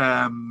selected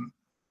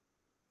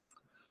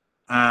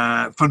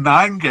for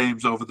 9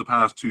 games over the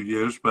past 2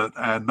 years, but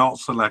not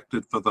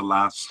selected for the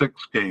last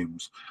 6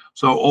 games.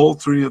 So all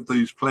 3 of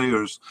these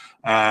players,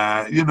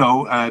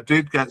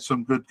 did get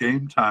some good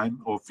game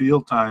time or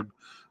field time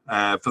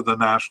for the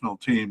national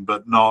team,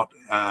 but not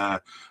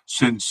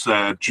since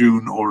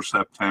June or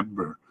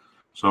September.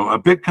 So a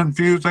bit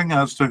confusing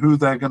as to who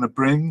they're going to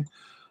bring.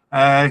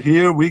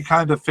 Here we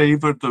kind of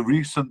favored the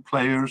recent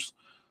players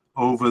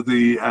over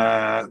the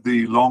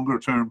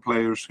longer-term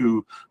players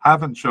who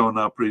haven't shown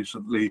up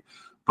recently,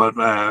 but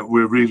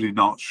we're really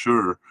not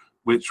sure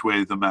which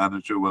way the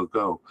manager will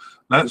go.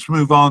 Let's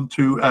move on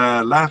to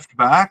left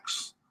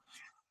backs.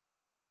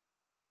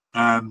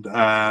 And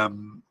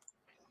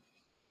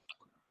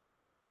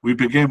we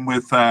begin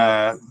with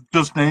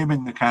just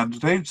naming the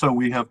candidate. So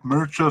we have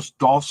Mircea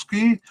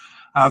Doski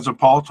as a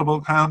possible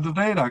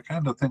candidate. I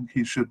kind of think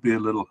he should be a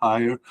little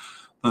higher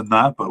than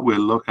that, but we'll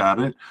look at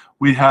it.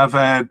 We have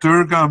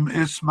Durgam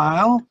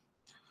Ismail,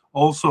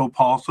 also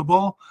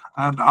possible,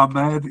 and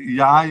Ahmed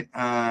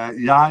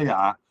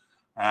Yahya,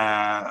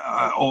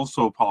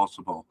 also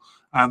possible.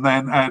 And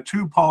then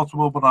 2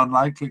 possible but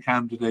unlikely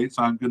candidates.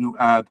 I'm going to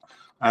add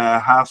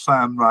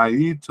Hassan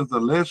Raid to the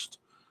list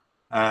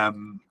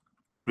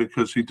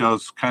because he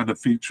does kind of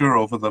feature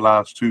over the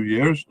last 2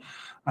 years.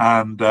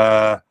 And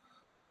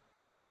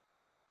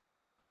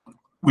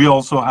we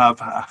also have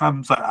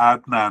Hamza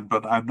Adnan,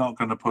 but I'm not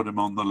going to put him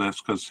on the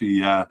list because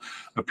he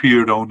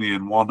appeared only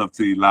in 1 of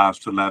the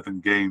last 11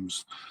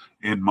 games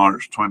in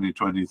March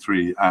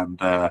 2023,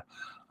 and I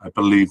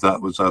believe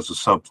that was as a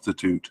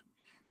substitute.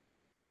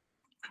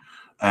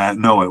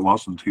 No, it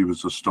wasn't. He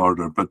was a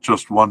starter, but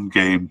just 1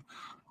 game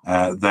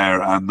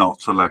there and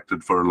not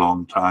selected for a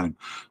long time.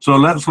 So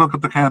let's look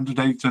at the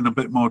candidates in a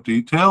bit more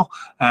detail.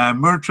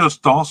 Mircea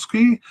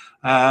Doski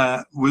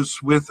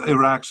was with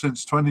Iraq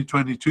since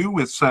 2022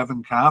 with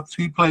 7 caps.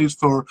 He plays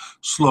for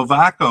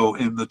Slovako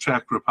in the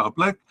Czech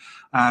Republic,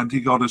 and he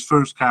got his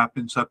first cap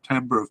in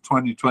September of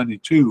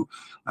 2022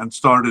 and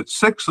started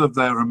 6 of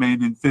their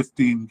remaining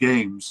 15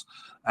 games.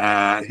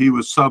 He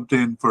was subbed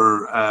in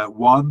for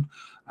 1,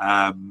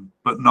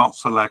 but not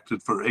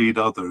selected for 8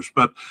 others.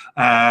 But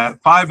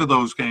 5 of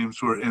those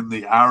games were in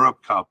the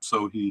Arab Cup,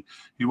 so he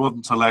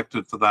wasn't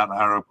selected for that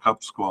Arab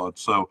Cup squad.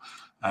 So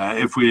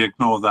if we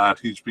ignore that,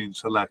 he's been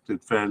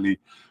selected fairly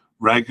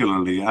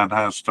regularly and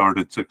has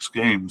started 6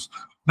 games.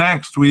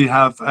 Next, we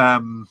have,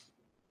 and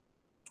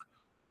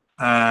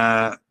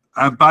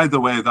by the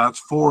way, that's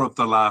 4 of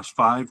the last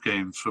 5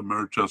 games for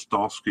Mircea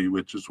Doski,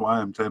 which is why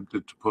I'm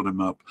tempted to put him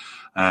up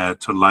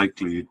to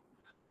likely.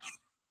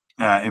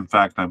 In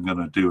fact, I'm going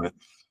to do it.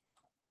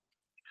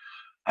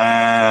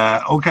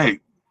 Okay.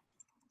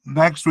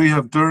 Next, we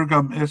have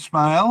Durgam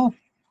Ismail.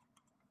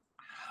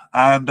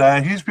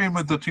 And he's been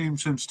with the team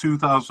since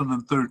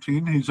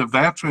 2013. He's a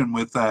veteran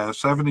with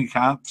 70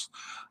 caps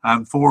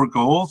and 4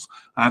 goals.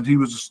 And he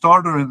was a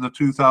starter in the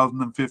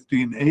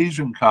 2015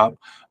 Asian Cup,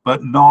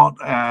 but not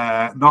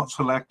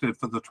selected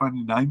for the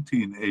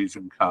 2019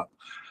 Asian Cup.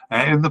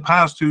 In the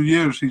past 2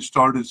 years, he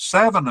started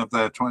 7 of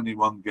their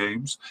 21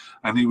 games,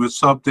 and he was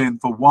subbed in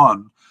for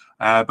 1,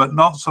 but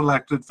not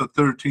selected for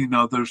 13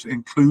 others,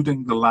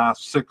 including the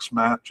last 6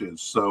 matches.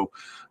 So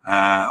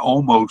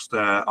almost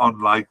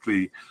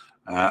unlikely,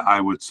 I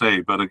would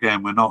say. But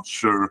again, we're not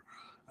sure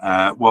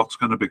what's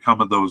going to become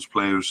of those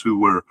players who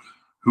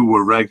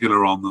were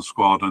regular on the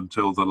squad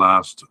until the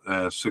last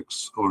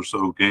 6 or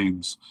so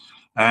games.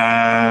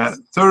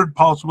 Third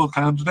possible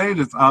candidate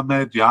is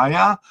Ahmed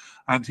Yahya,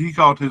 and he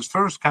got his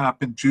first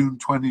cap in June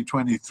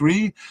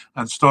 2023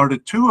 and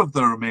started 2 of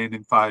the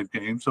remaining 5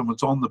 games and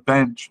was on the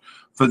bench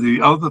for the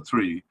other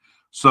 3.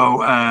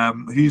 So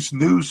he's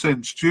new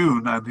since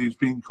June, and he's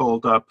been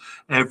called up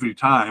every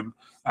time.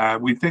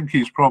 We think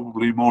he's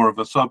probably more of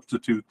a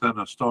substitute than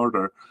a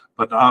starter,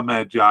 but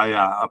Ahmed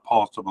Yahya, a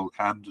possible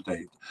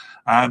candidate.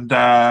 And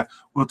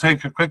we'll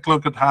take a quick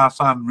look at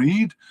Hassan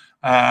Reed.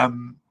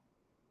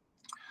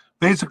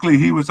 Basically,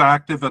 he was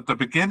active at the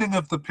beginning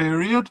of the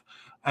period,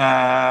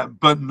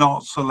 but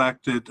not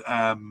selected.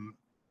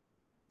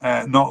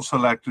 Not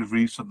selected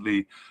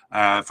recently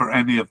for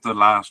any of the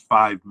last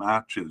 5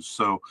 matches.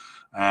 So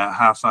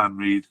Hassan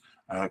Reed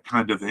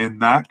kind of in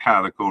that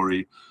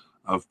category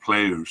of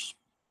players.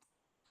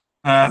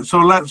 So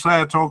let's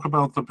talk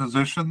about the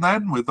position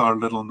then with our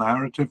little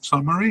narrative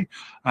summary.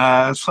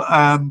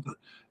 And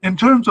in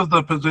terms of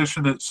the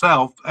position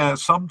itself,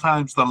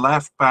 sometimes the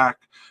left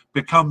back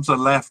becomes a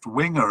left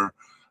winger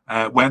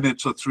when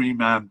it's a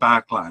 3-man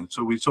backline.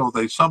 So we saw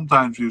they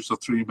sometimes use a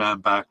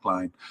 3-man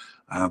backline.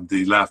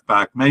 The left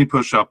back may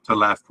push up to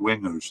left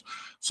wingers.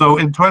 So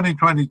in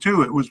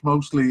 2022, it was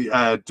mostly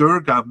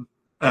Durgam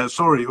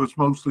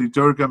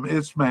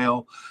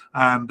Ismail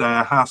and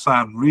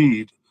Hassan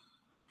Reed,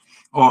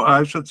 or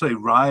I should say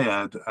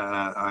Riyad.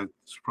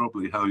 It's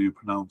probably how you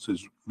pronounce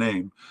his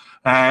name.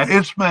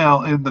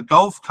 Ismail in the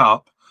Gulf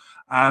Cup,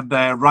 and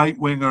right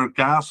winger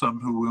Gassam,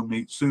 who we'll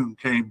meet soon,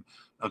 came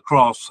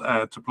across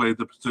to play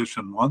the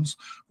position once.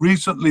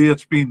 Recently,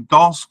 it's been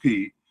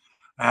Dosky.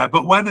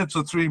 But when it's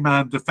a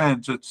 3-man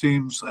defense, it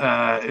seems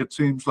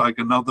like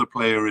another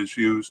player is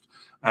used.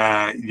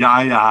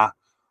 Yahya,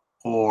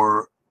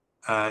 or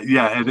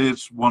it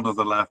is one of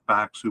the left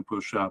backs who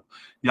push up.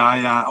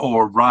 Yahya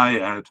or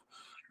Riyad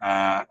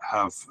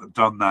have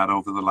done that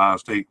over the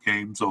last 8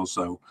 games or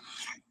so.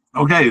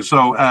 Okay,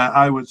 so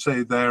I would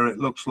say there it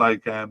looks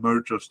like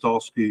Mircea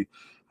Dosky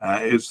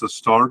is the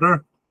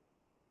starter.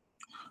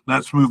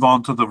 Let's move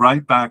on to the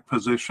right back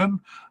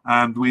position,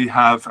 and we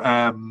have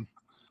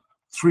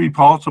 3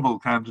 possible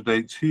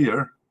candidates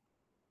here.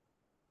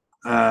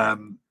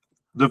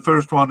 The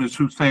first one is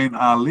Hussein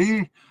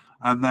Ali,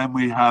 and then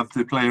we have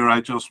the player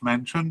I just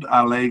mentioned,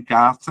 Ali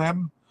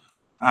Gassem,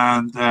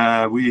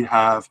 and we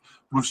have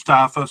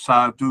Mustafa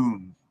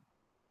Sadoun.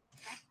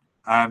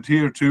 And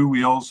here too,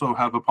 we also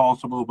have a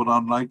possible but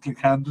unlikely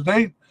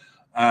candidate,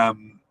 but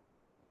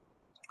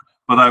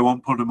I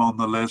won't put him on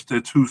the list.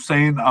 It's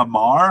Hussein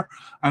Amar,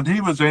 and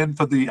he was in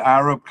for the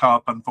Arab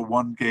Cup and for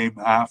 1 game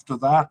after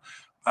that.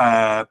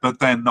 But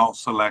then not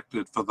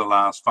selected for the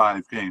last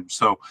 5 games.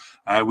 So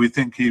we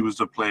think he was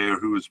a player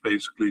who was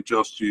basically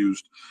just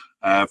used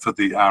for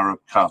the Arab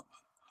Cup.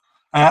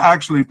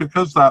 Actually,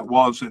 because that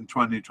was in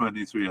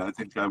 2023, I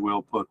think I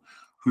will put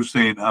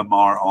Hussein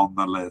Amar on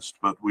the list,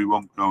 but we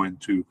won't go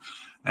into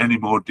any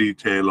more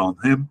detail on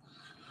him.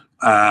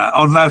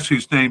 Unless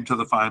he's named to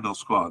the final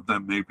squad,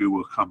 then maybe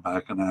we'll come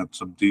back and add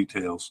some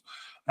details.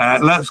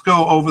 Let's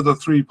go over the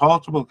 3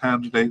 possible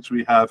candidates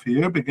we have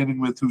here,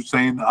 beginning with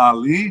Hussein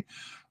Ali.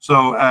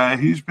 So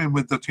he's been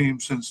with the team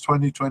since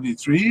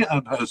 2023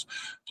 and has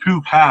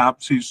 2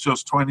 caps. He's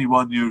just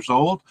 21 years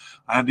old,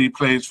 and he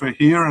plays for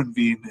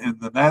Heerenveen in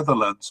the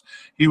Netherlands.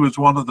 He was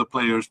one of the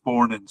players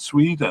born in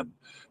Sweden.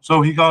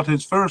 So he got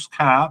his first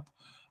cap,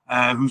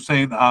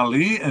 Hussein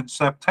Ali, in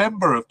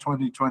September of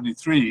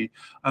 2023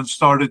 and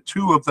started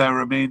 2 of their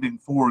remaining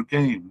 4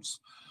 games.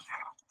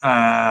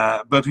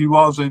 But he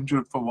was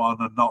injured for 1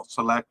 and not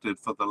selected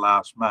for the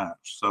last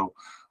match. So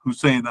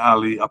Hussein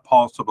Ali, a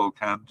possible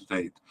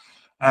candidate.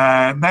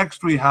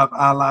 Next, we have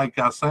Ali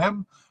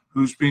Gassem,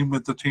 who's been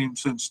with the team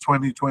since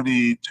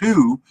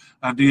 2022,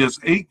 and he has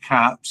 8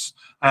 caps.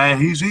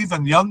 He's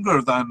even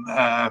younger than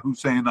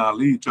Hussein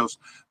Ali, just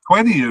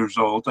 20 years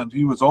old, and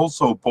he was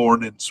also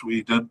born in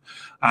Sweden,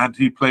 and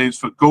he plays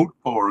for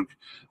Göteborg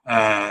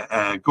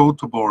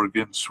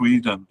in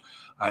Sweden.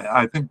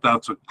 I think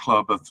that's a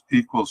club of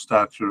equal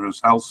stature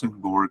as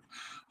Helsingborg,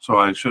 so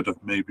I should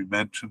have maybe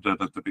mentioned it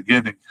at the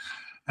beginning.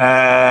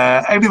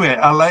 Anyway,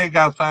 Ali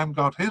Gassem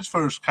got his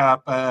first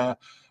cap a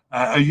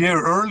year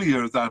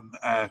earlier than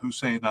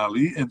Hussein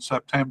Ali in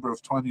September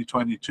of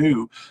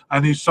 2022,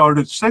 and he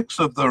started 6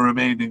 of the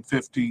remaining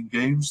 15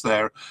 games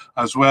there,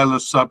 as well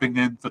as subbing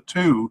in for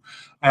 2,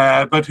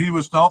 but he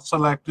was not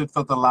selected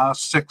for the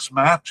last 6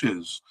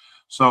 matches.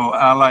 So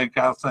Ali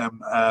Gassem,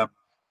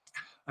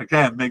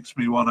 again, makes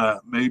me want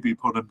to maybe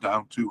put him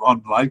down to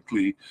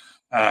unlikely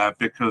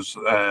because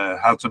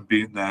hasn't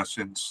been there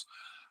since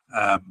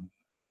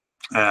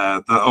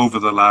over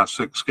the last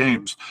 6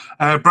 games.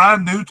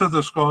 Brand new to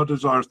the squad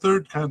is our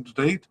 3rd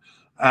candidate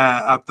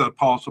at the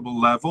possible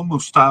level,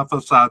 Mustafa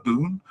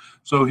Sadoun.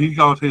 So he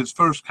got his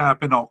first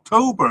cap in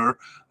October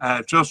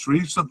just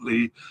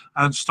recently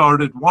and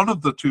started 1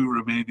 of the 2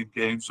 remaining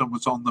games and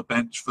was on the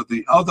bench for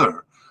the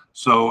other.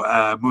 So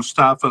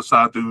Mustafa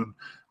Sadoun,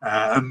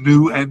 a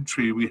new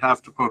entry, we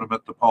have to put him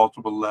at the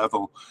possible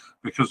level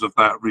because of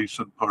that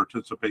recent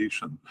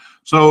participation.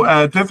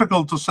 So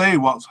difficult to say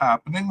what's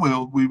happening.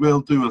 We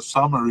will do a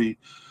summary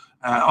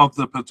of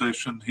the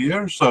position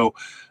here. So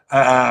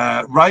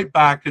right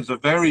back is a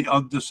very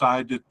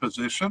undecided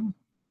position,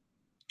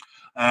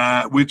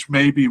 which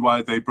may be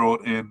why they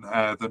brought in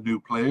the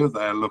new player.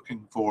 They're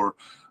looking for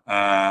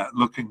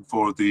looking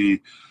for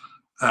the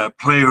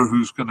player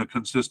who's going to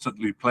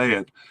consistently play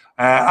it.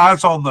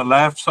 As on the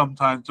left,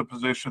 sometimes the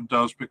position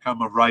does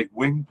become a right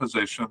wing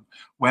position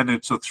when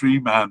it's a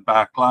three-man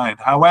back line.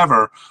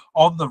 However,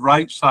 on the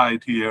right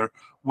side here,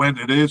 when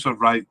it is a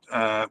right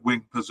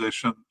wing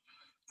position,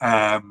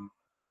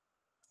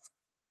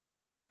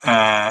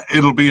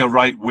 it'll be a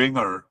right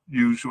winger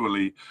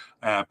usually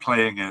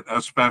playing it,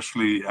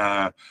 especially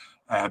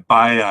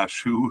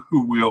Bayash, who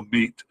we'll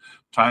meet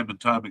time and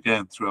time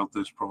again throughout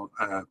this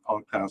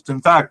podcast. In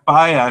fact,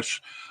 Bayash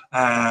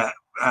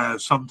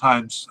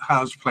sometimes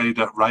has played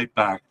at right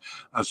back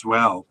as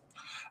well.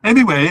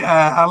 Anyway,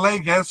 Ale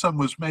Gesem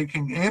was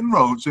making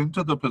inroads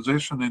into the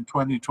position in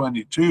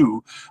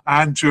 2022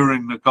 and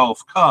during the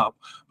Gulf Cup,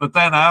 but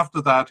then after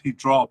that he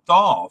dropped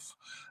off.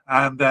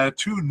 And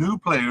two new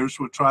players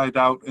were tried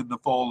out in the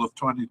fall of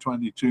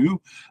 2022.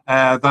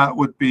 That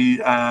would be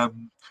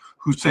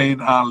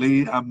Hussein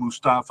Ali and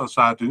Mustafa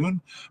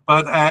Sadoun.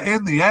 But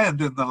in the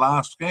end, in the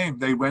last game,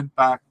 they went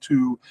back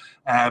to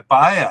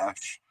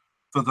Bayash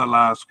for the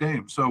last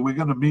game. So we're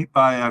going to meet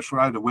Bayash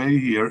right away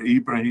here.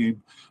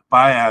 Ibrahim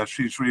Bayash,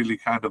 he's really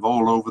kind of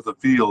all over the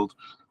field,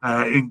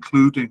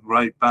 including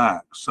right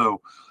back.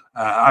 So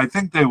I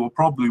think they will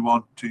probably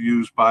want to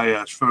use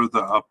Bayash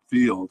further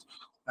upfield.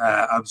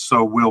 And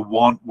so we'll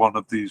want one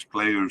of these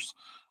players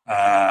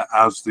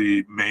as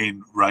the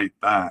main right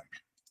back.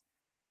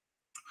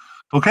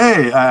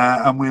 Okay,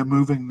 and we're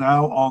moving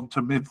now on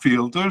to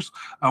midfielders,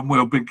 and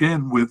we'll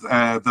begin with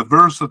the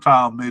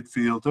versatile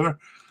midfielder.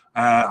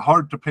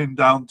 Hard to pin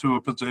down to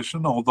a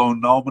position, although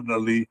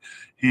nominally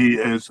he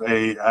is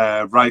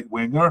a right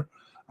winger,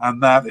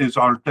 and that is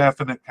our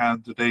definite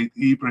candidate,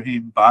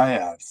 Ibrahim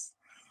Bayash.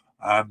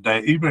 And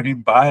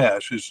Ibrahim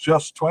Bayash is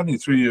just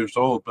 23 years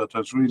old, but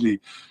has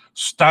really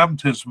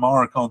stamped his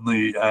mark on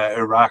the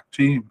Iraq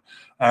team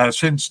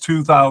since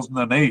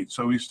 2008.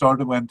 So he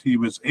started when he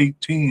was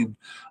 18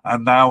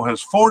 and now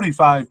has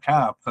 45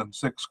 caps and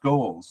 6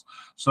 goals.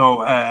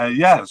 So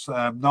yes,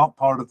 not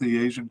part of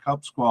the Asian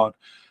Cup squad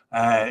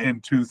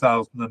in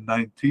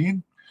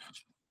 2019,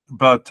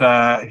 but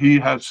he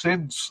has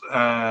since,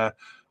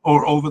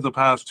 or over the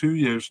past 2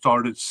 years,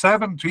 started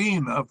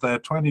 17 of their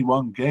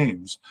 21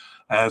 games,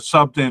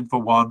 subbed in for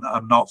 1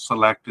 and not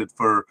selected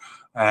for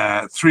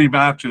 3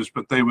 matches,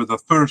 but they were the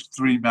first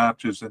 3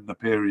 matches in the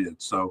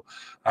period. So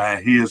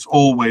he is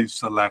always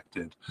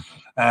selected.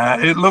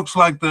 It looks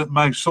like that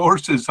my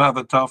sources have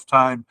a tough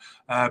time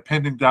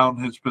pinning down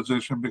his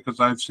position, because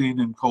I've seen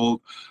him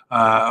called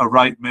a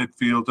right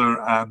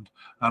midfielder and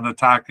an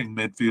attacking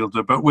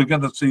midfielder, but we're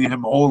going to see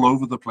him all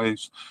over the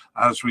place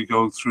as we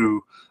go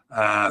through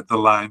the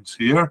lines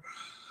here.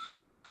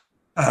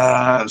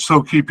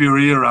 So keep your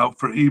ear out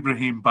for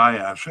Ibrahim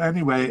Bayash.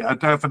 Anyway, a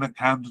definite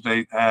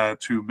candidate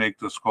to make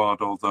the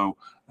squad, although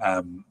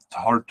it's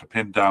hard to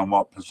pin down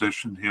what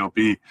position he'll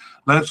be.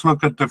 Let's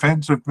look at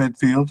defensive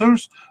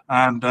midfielders,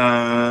 and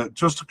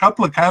just a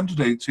couple of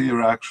candidates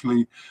here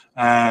actually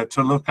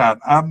to look at.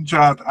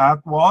 Amjad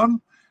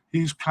Atwan,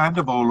 he's kind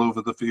of all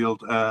over the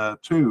field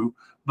too.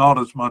 Not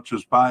as much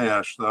as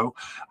Bayash, though.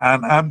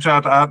 And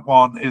Amjad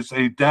Atwan is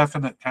a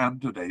definite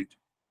candidate.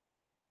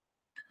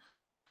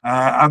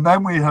 And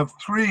then we have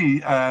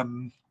 3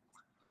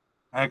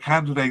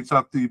 candidates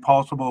at the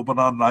possible but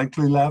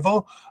unlikely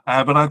level.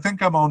 But I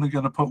think I'm only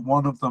going to put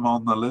one of them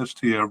on the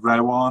list here,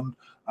 Rewan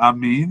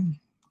Amin.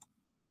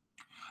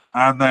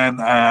 And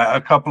then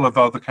a couple of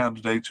other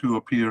candidates who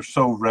appear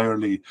so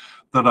rarely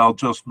that I'll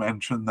just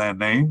mention their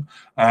name.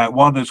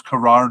 One is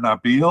Karar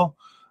Nabil,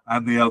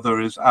 and the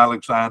other is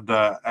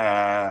Alexander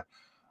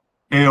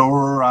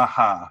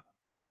Auraha.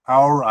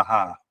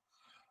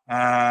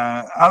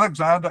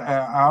 Alexander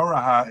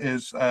Auraha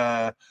is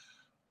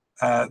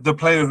the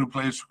player who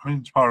plays for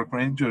Queen's Park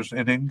Rangers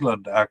in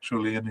England,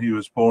 actually, and he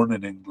was born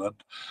in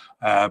England,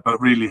 but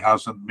really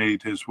hasn't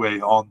made his way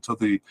onto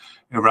the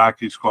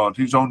Iraqi squad.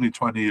 He's only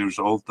 20 years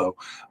old, though.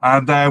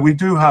 And we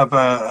do have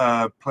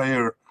a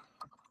player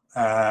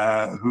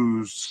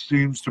who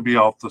seems to be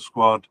off the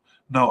squad.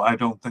 No, I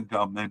don't think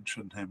I'll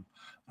mention him.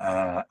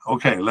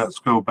 Okay, let's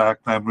go back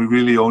then. We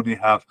really only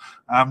have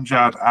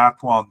Amjad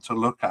Atwan to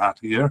look at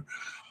here.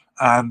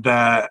 And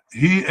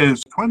he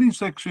is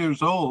 26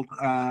 years old.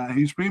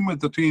 He's been with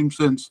the team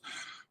since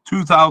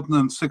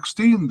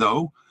 2016,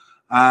 though.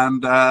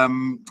 And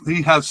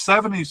he has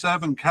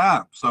 77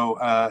 caps. So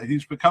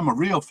he's become a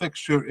real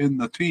fixture in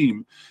the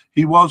team.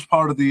 He was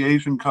part of the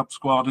Asian Cup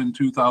squad in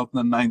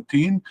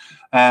 2019.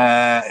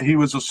 He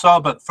was a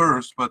sub at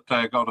first, but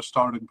got a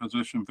starting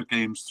position for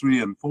games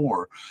 3 and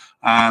 4.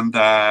 And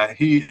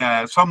he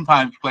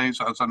sometimes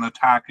plays as an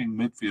attacking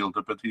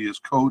midfielder, but he is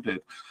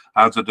coded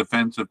as a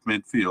defensive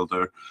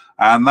midfielder.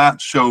 And that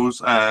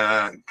shows,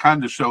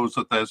 kind of shows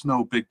that there's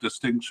no big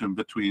distinction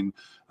between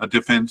a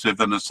defensive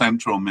and a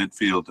central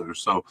midfielder.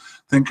 So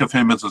think of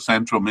him as a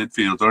central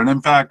midfielder. And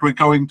in fact, we're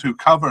going to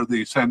cover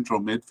the central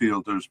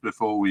midfielders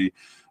before we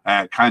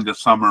kind of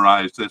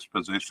summarize this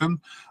position.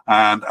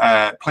 And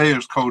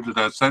players coded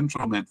as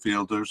central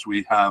midfielders,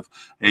 we have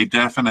a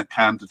definite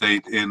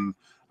candidate in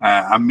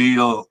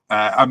Amir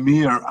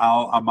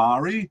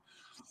Al-Amari,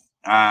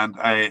 and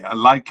a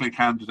likely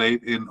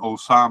candidate in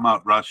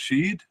Osama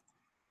Rashid.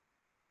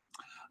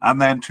 And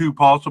then two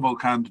possible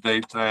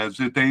candidates,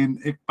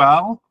 Zidane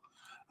Iqbal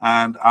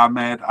and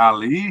Ahmed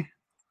Ali,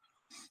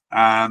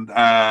 and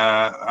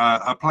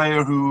a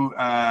player who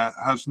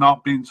has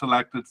not been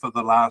selected for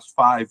the last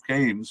 5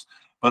 games,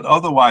 but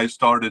otherwise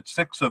started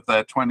 6 of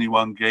their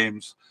 21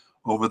 games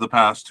over the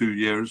past 2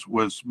 years,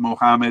 was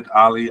Mohamed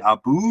Ali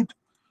Aboud,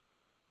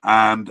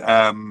 and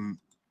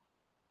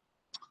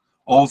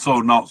also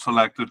not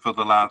selected for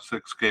the last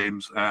 6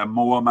 games,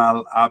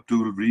 Moamal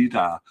Abdul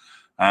Rida.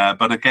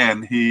 But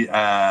again, he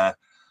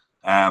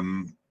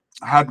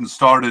hadn't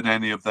started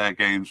any of their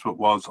games, but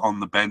was on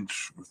the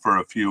bench for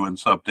a few and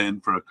subbed in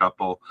for a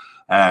couple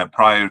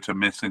prior to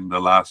missing the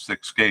last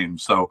 6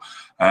 games. So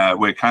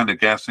we're kind of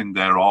guessing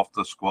they're off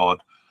the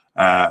squad.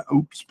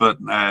 But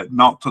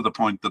not to the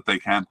point that they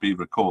can't be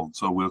recalled.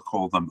 So we'll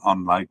call them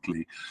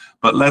unlikely.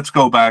 But let's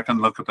go back and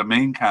look at the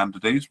main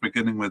candidates,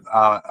 beginning with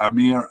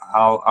Amir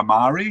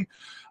Al-Amari.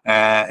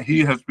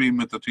 He has been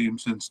with the team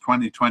since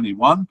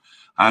 2021,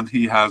 and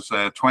he has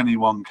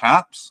 21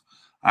 caps.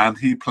 And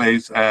he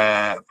plays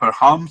for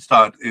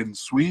Halmstad in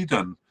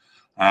Sweden.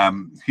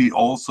 He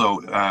also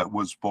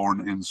was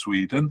born in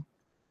Sweden.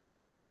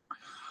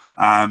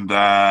 And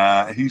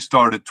he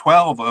started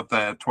 12 of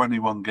their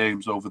 21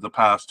 games over the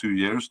past 2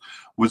 years,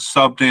 was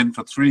subbed in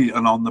for 3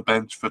 and on the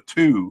bench for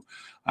 2.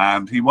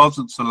 And he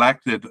wasn't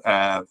selected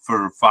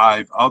for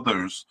 5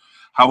 others.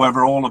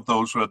 However, all of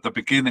those were at the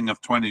beginning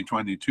of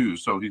 2022.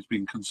 So he's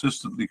been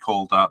consistently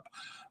called up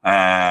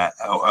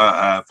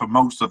for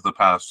most of the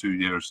past 2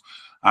 years.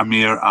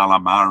 Amir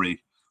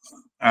Al-Amari.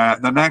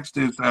 The next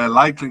is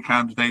likely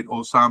candidate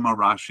Osama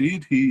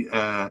Rashid. He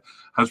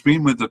has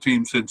been with the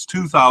team since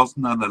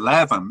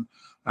 2011,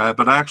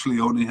 but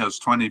actually only has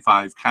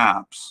 25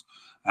 caps.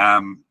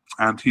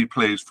 And he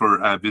plays for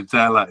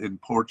Vizela in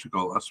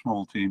Portugal, a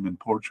small team in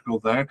Portugal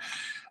there.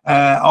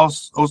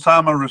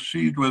 Osama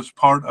Rashid was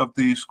part of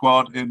the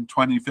squad in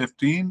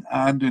 2015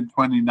 and in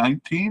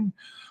 2019.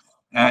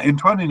 In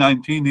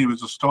 2019, he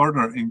was a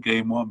starter in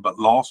game 1, but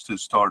lost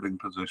his starting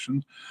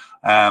position.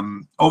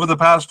 Over the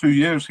past 2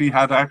 years, he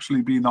had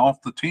actually been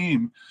off the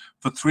team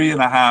for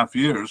 3.5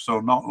 years, so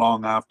not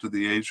long after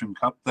the Asian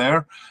Cup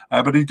there.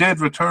 But he did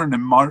return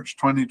in March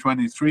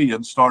 2023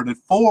 and started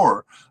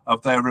 4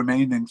 of their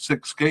remaining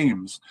 6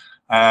 games,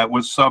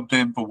 was subbed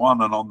in for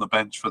 1 and on the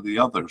bench for the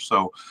other.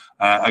 So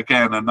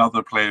again,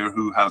 another player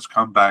who has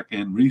come back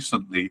in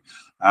recently,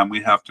 and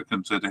we have to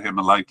consider him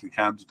a likely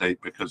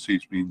candidate because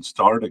he's been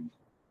starting.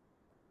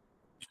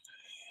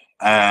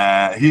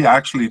 He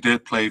actually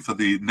did play for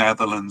the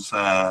Netherlands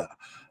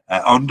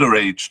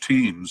underage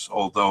teams,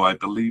 although I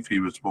believe he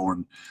was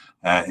born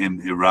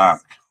in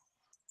Iraq.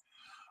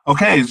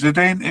 Okay,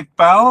 Zidane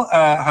Iqbal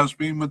has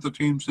been with the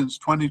team since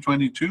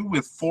 2022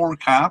 with 4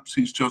 caps.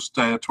 He's just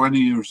 20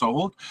 years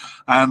old.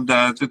 And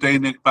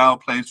Zidane Iqbal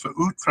plays for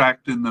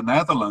Utrecht in the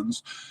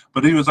Netherlands,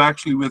 but he was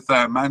actually with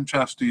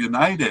Manchester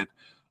United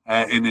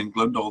in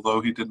England,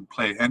 although he didn't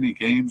play any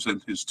games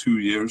in his 2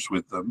 years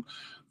with them,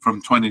 from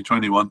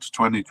 2021 to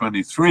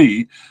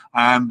 2023.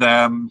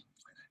 And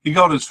he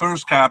got his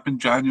first cap in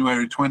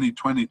January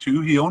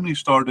 2022. He only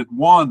started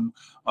 1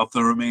 of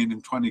the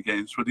remaining 20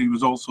 games, but he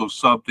was also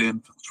subbed in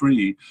for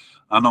 3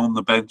 and on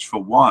the bench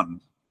for 1.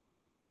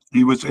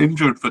 He was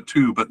injured for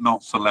 2, but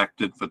not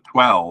selected for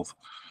 12.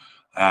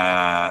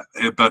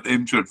 But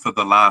injured for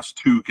the last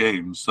 2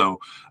 games. So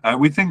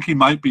we think he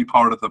might be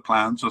part of the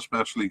plans,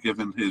 especially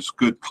given his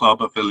good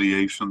club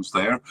affiliations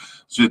there.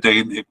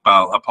 Zidane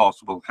Iqbal, a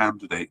possible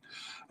candidate.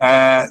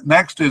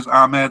 Next is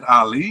Ahmed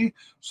Ali.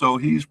 So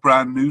he's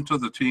brand new to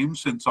the team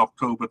since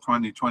October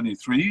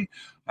 2023.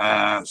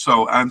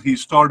 And he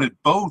started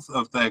both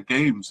of their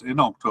games in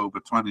October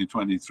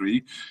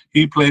 2023.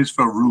 He plays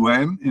for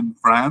Rouen in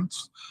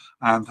France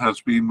and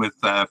has been with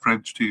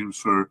French teams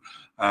for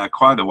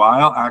quite a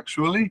while,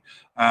 actually.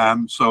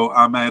 So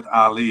Ahmed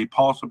Ali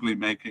possibly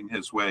making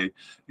his way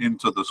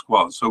into the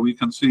squad. So we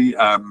can see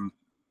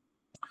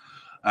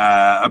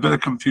a bit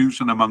of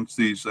confusion amongst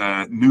these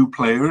new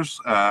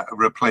players,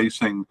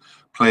 replacing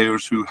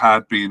players who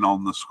had been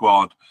on the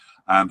squad,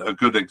 and a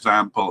good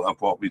example of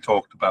what we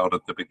talked about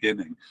at the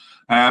beginning.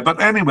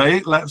 But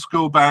anyway, let's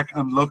go back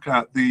and look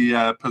at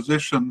the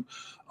position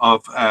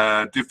of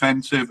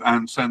defensive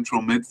and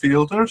central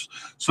midfielders.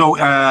 So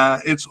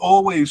it's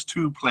always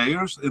 2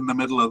 players in the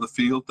middle of the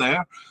field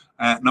there,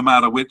 no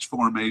matter which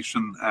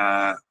formation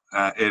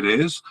it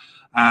is.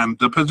 And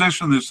the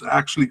position is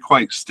actually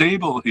quite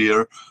stable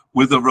here,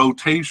 with a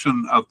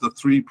rotation of the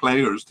 3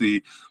 players,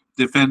 the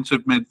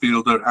defensive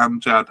midfielder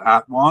Amjad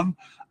Atwan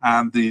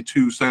and the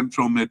 2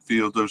 central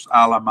midfielders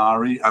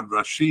Al-Amari and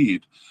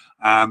Rashid.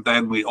 And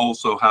then we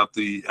also have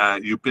the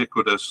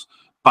ubiquitous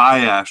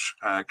Bayash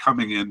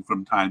coming in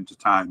from time to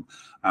time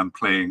and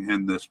playing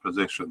in this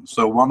position.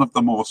 So one of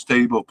the more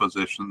stable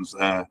positions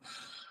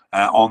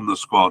on the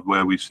squad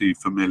where we see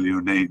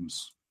familiar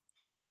names.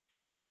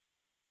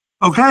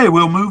 Okay,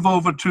 we'll move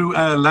over to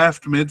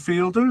left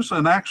midfielders,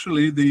 and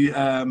actually the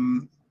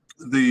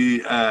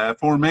the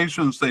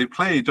formations they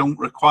play don't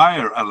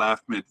require a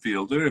left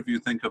midfielder. If you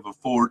think of a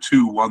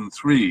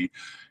 4-2-1-3,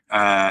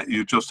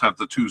 you just have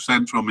the two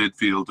central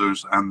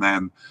midfielders and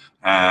then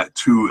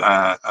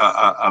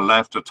a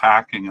left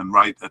attacking and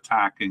right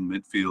attacking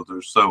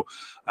midfielders. So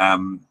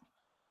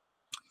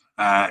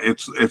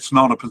it's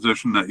not a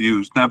position that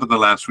used.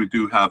 Nevertheless, we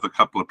do have a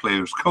couple of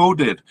players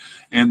coded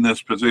in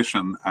this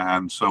position,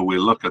 and so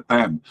we'll look at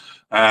them.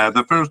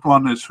 The first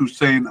one is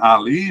Hussein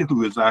Ali,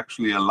 who is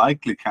actually a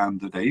likely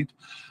candidate.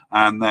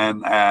 And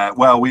then,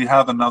 well, we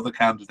have another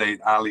candidate,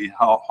 Ali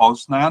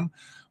Hosnan,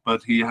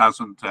 but he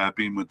hasn't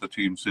been with the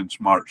team since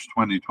March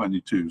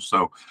 2022,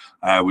 so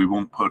we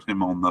won't put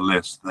him on the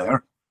list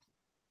there.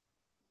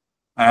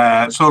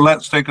 So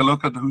let's take a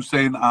look at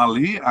Hussein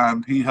Ali,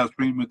 and he has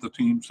been with the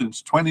team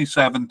since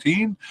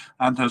 2017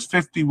 and has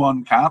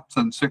 51 caps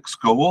and 6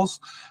 goals,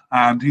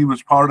 and he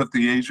was part of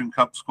the Asian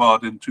Cup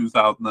squad in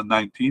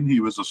 2019. He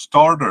was a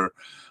starter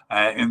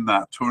in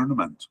that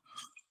tournament.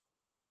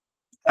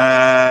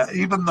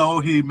 Even though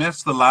he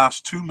missed the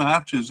last 2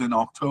 matches in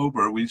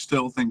October, we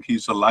still think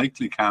he's a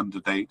likely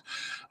candidate.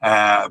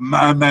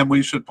 And then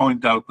we should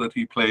point out that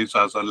he plays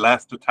as a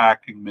left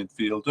attacking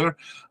midfielder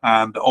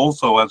and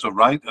also as a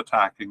right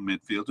attacking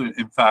midfielder.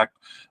 In fact,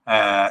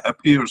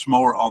 appears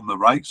more on the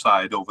right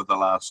side over the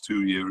last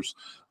 2 years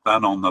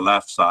than on the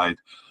left side.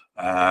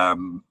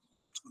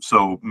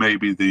 So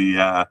maybe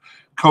the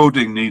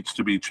coding needs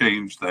to be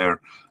changed there.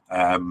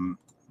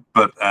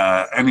 But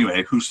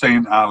anyway,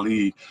 Hussein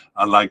Ali,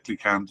 a likely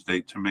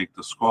candidate to make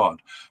the squad.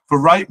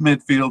 For right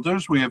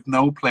midfielders, we have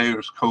no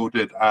players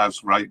coded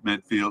as right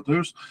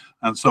midfielders.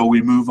 And so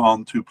we move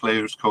on to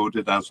players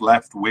coded as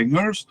left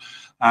wingers.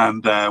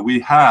 And we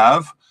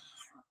have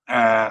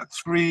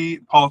 3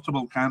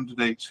 possible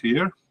candidates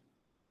here.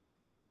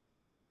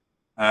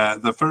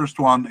 The first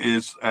one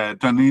is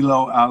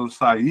Danilo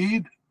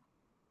Al-Said.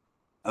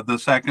 The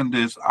second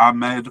is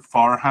Ahmed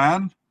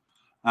Farhan.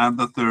 And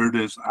the third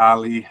is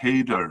Ali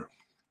Haider.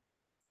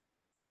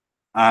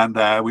 And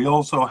we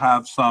also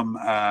have some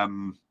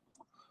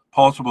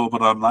possible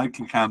but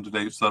unlikely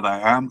candidates that I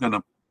am going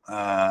to,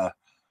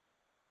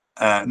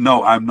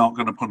 no, I'm not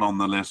going to put on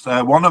the list.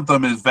 One of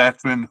them is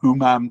veteran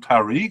Humam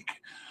Tariq,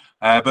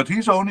 but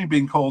he's only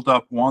been called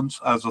up once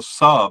as a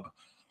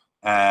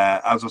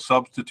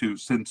substitute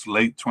since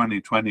late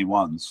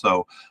 2021.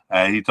 So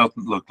he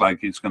doesn't look like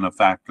he's going to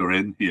factor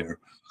in here.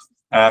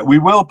 We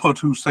will put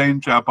Hussein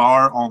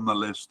Jabbar on the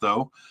list,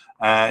 though.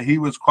 He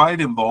was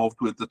quite involved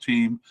with the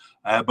team,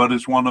 but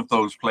is one of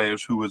those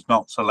players who was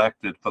not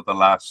selected for the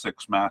last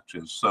 6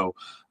 matches. So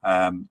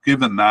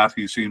given that,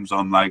 he seems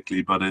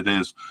unlikely, but it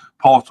is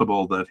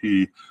possible that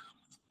he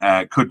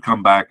could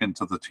come back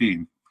into the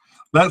team.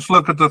 Let's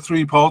look at the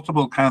 3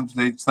 possible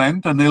candidates then.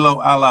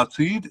 Danilo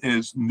Al-Said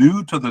is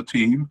new to the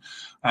team.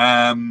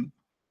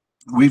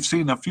 We've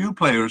seen a few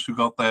players who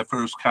got their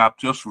first cap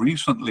just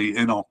recently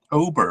in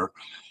October,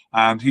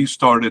 and he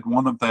started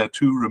one of their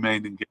 2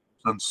 remaining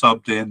games and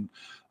subbed in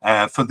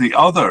for the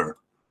other.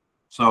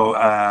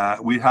 So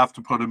we have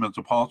to put him as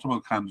a possible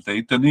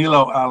candidate.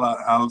 Danilo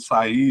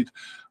Al-Said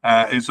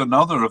is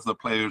another of the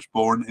players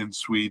born in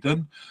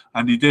Sweden,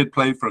 and he did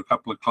play for a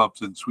couple of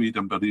clubs in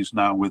Sweden, but he's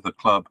now with the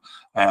club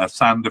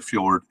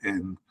Sandefjord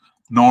in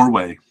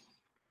Norway.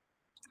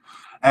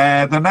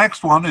 The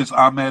next one is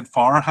Ahmed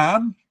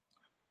Farhan.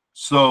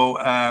 So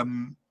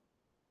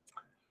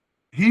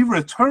he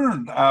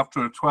returned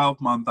after a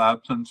 12-month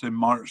absence in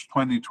March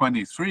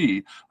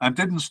 2023 and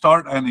didn't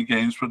start any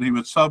games, but he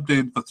was subbed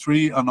in for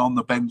 3 and on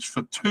the bench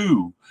for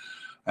 2.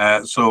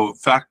 So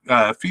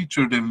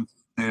featured in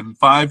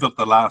 5 of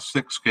the last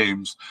 6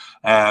 games,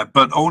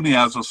 but only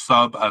as a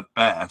sub at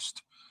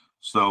best.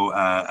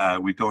 So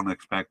we don't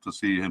expect to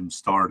see him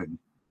starting.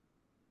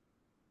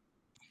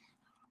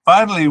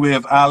 Finally, we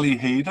have Ali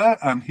Haider,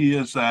 and he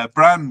is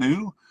brand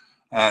new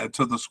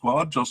to the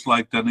squad, just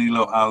like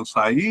Danilo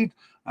Al-Said.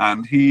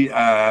 And he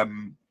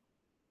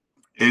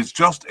is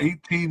just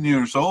 18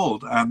 years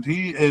old, and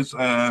he is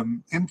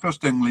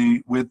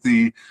interestingly with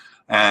the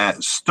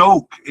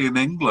Stoke in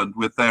England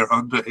with their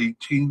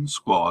under-18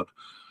 squad.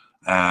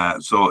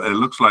 So it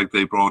looks like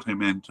they brought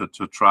him in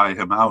to try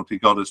him out. He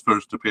got his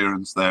first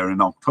appearance there in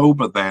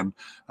October then,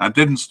 and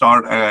didn't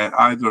start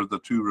either of the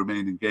 2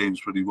 remaining games,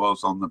 but he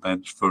was on the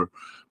bench for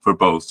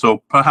both.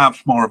 So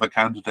perhaps more of a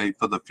candidate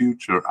for the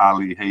future,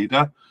 Ali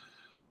Haider,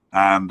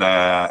 and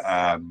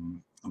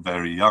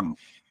very young.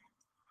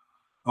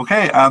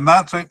 Okay, and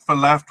that's it for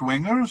left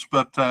wingers,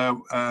 but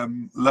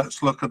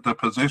let's look at the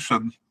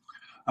position,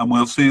 and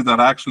we'll see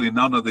that actually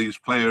none of these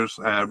players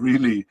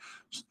really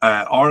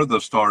are the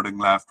starting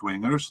left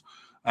wingers.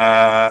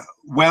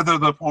 Whether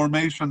the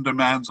formation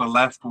demands a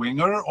left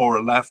winger or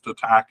a left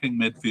attacking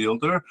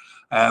midfielder,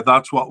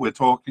 that's what we're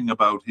talking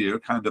about here,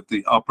 kind of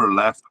the upper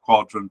left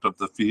quadrant of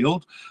the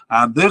field.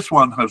 And this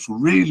one has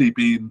really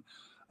been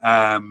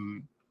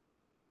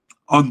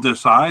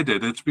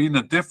undecided. It's been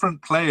a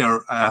different player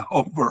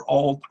over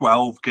all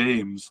 12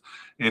 games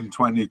in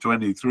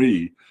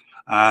 2023.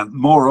 And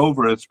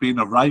moreover, it's been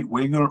a right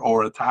winger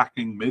or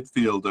attacking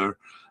midfielder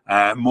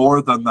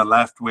more than the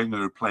left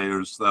winger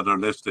players that are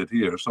listed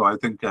here. So I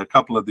think a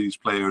couple of these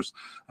players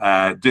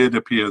did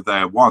appear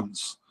there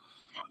once,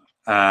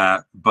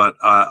 but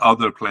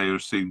other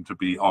players seem to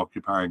be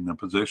occupying the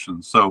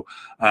position. So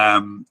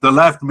the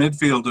left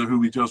midfielder who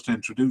we just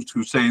introduced,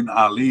 Hussein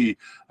Ali,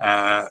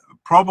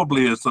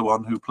 probably is the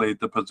one who played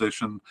the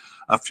position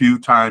a few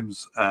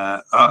times,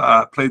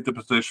 played the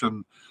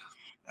position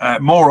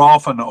more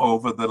often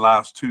over the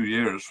last 2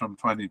 years from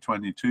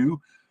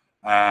 2022.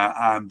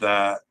 And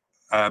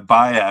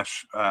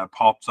Bayesh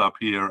pops up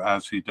here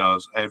as he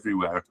does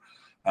everywhere.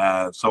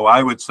 So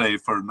I would say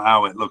for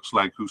now it looks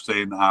like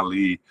Hussein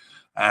Ali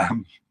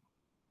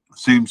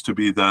seems to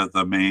be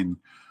the main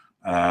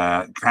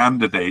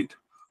candidate.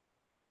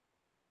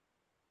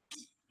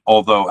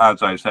 Although,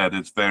 as I said,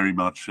 it's very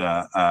much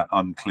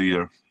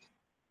unclear.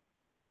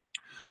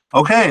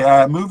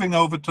 Okay, moving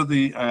over to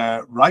the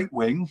right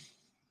wing.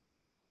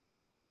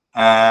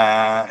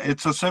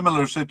 It's a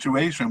similar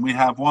situation. We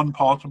have one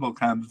possible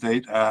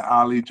candidate,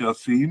 Ali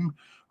Jassim,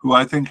 who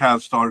I think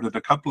has started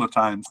a couple of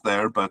times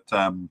there, but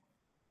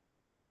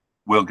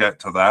we'll get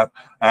to that.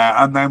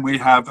 And then we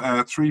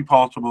have 3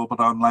 possible but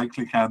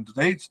unlikely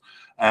candidates,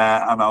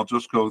 and I'll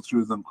just go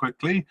through them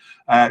quickly.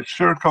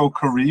 Shirko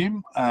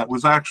Karim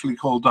was actually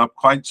called up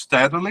quite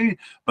steadily,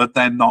 but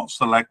then not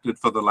selected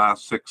for the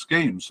last 6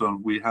 games, so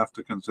we have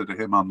to consider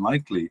him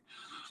unlikely.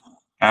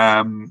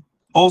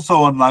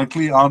 Also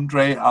unlikely,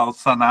 Andre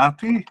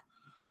Al-Sanati.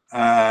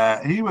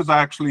 He was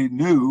actually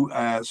new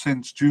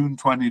since June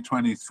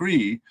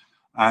 2023,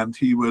 and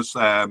he was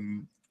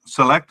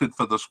selected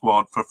for the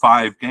squad for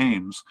 5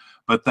 games,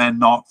 but then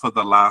not for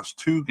the last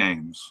 2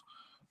 games.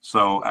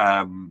 So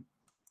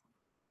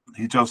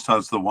he just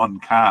has the 1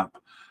 cap,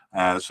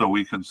 so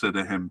we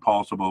consider him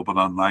possible but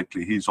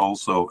unlikely. He's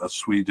also a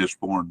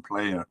Swedish-born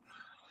player.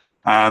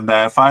 And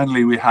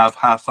finally, we have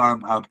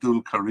Hassan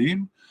Abdul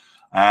Karim,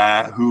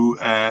 who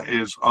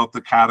is of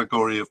the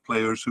category of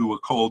players who were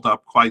called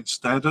up quite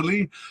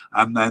steadily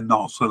and then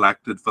not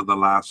selected for the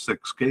last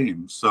 6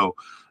 games. So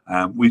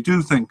we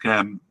do think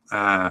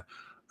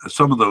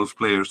some of those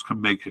players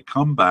can make a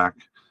comeback,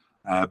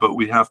 but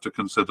we have to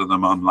consider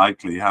them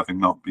unlikely, having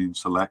not been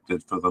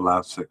selected for the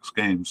last 6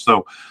 games.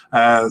 So,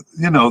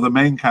 you know, the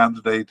main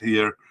candidate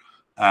here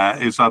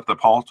is at the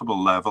possible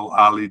level,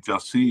 Ali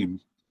Jassim.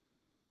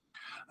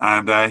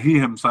 And he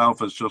himself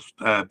has just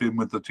been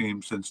with the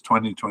team since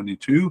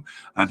 2022,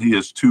 and he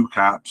has 2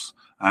 caps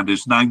and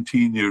is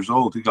 19 years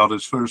old. He got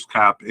his first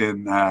cap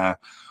in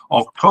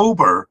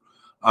October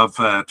of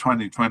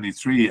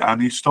 2023,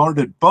 and he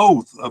started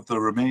both of the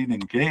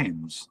remaining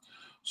games.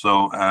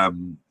 So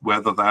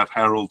whether that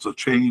heralds a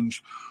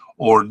change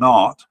or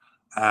not,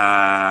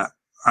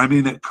 I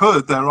mean, it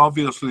could. They're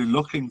obviously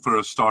looking for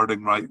a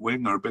starting right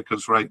winger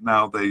because right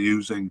now they're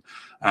using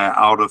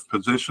out of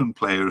position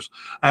players.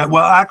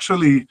 Well,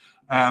 actually,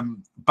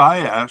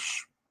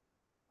 Bayesh,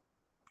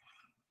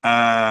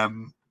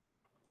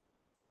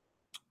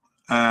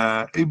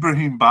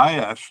 Ibrahim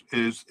Bayesh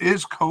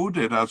is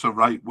coded as a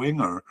right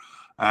winger,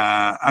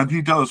 and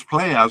he does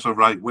play as a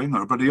right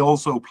winger, but he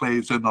also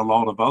plays in a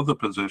lot of other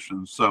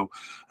positions. So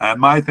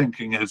my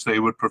thinking is they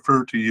would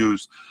prefer to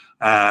use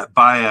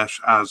Bayesh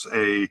as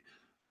a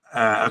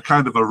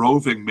kind of a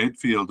roving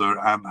midfielder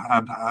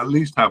and at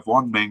least have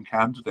one main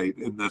candidate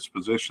in this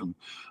position.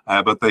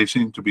 But they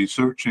seem to be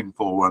searching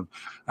for one,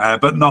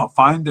 but not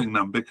finding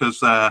them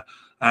because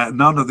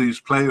none of these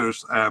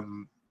players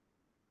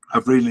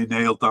have really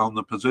nailed down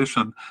the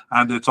position,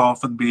 and it's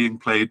often being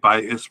played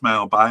by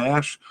Ismail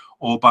Bayesh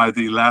or by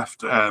the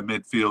left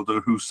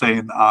midfielder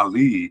Hussein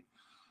Ali.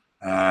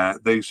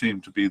 They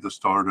seem to be the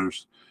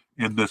starters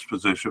in this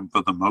position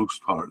for the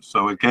most part.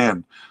 So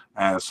again,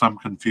 some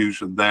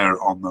confusion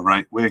there on the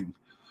right wing.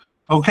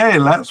 Okay,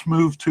 let's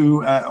move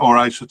to, or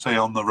I should say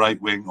on the right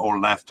wing or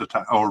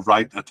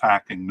right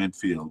attacking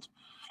midfield.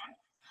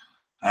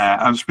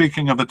 And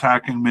speaking of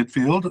attacking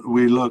midfield,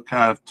 we look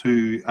at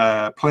 2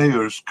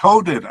 players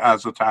coded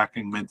as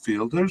attacking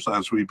midfielders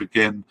as we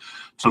begin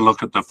to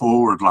look at the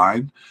forward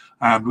line.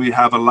 And we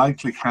have a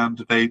likely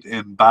candidate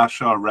in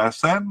Bashar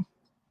Rasen.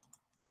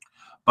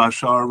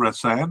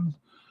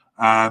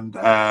 And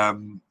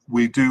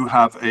we do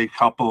have a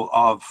couple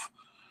of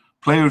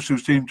players who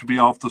seem to be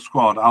off the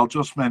squad. I'll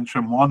just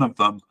mention one of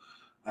them,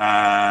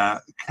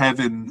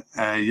 Kevin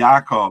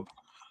Jakob,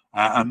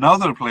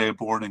 another player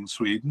born in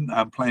Sweden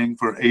and playing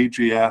for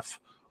AGF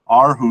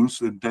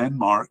Aarhus in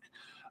Denmark.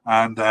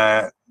 And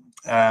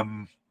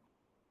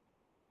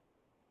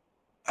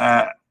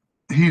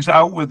he's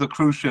out with a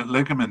cruciate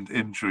ligament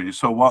injury.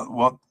 So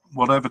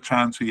whatever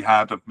chance he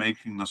had of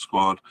making the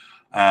squad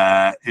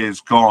is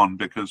gone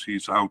because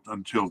he's out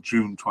until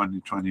June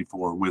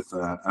 2024 with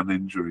an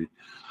injury.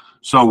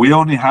 So we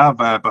only have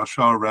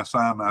Bashar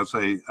Rasan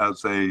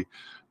as a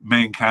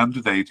main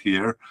candidate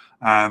here,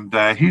 and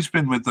he's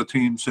been with the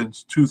team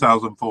since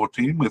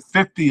 2014 with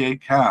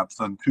 58 caps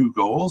and 2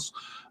 goals,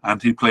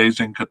 and he plays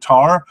in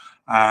Qatar,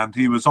 and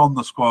he was on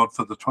the squad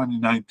for the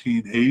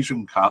 2019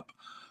 Asian Cup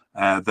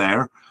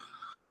there.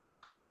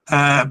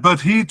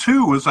 But he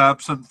too was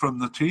absent from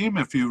the team.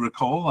 If you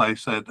recall, I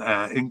said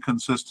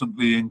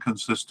inconsistently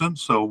inconsistent.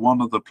 So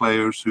one of the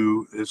players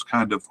who is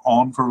kind of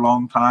on for a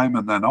long time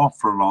and then off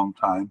for a long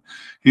time.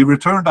 He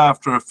returned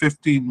after a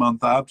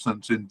 15-month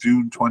absence in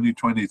June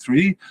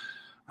 2023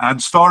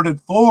 and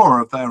started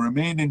 4 of their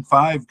remaining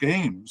 5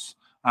 games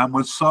and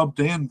was subbed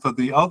in for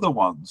the other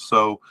ones.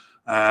 So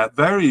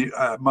very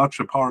much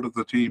a part of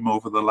the team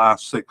over the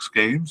last 6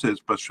 games is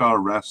Bashar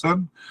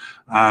Ressan,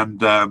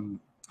 and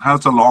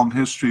has a long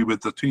history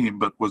with the team,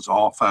 but was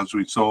off, as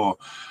we saw,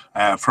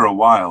 for a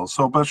while.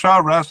 So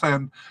Bashar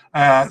Ressan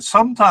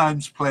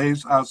sometimes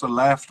plays as a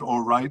left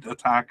or right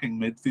attacking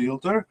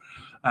midfielder,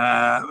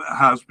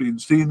 has been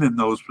seen in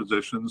those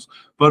positions,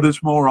 but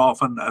is more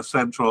often a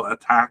central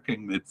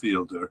attacking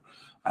midfielder,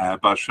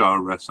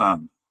 Bashar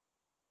Ressan.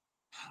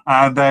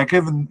 And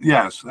given,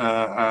 yes,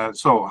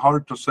 so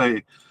hard to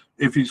say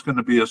if he's going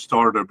to be a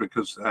starter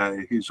because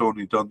he's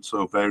only done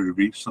so very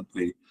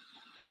recently.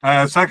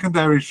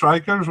 Secondary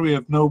strikers, we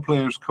have no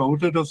players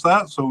coded as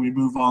that, so we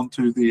move on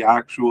to the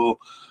actual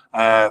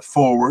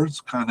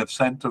forwards, kind of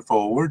centre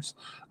forwards,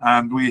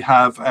 and we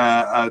have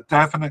a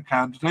definite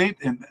candidate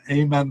in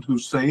Ayman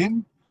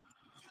Hussein.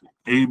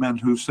 Ayman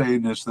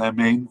Hussein is their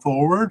main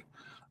forward,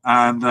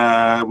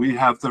 and we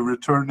have the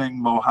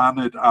returning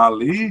Mohamed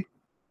Ali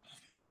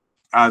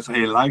as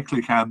a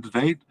likely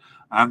candidate,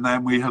 and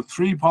then we have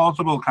 3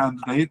 possible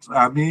candidates: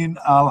 Amin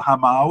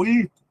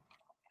Al-Hamawi,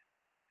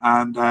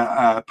 and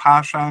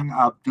Pashang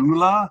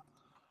Abdullah,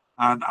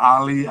 and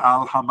Ali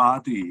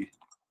Al-Hamadi,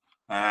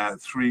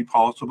 3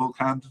 possible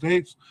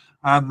candidates.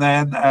 And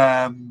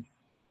then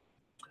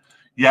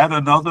yet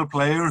another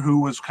player who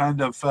was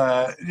kind of,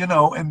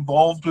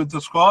 involved with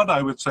the squad.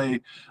 I would say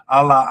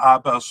Ala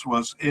Abbas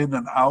was in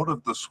and out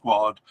of the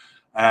squad,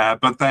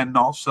 but then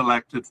not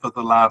selected for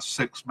the last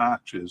 6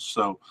 matches.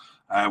 So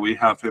we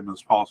have him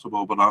as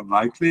possible, but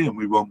unlikely, and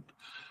we won't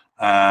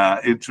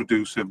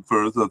introduce him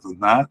further than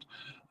that.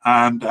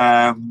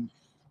 And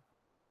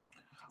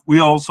we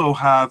also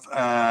have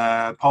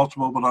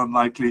possible but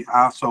unlikely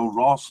Aso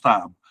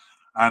Rostam,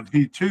 and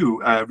he too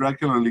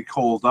regularly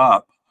called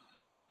up,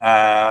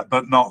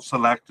 but not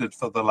selected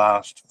for the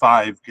last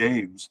 5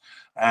 games.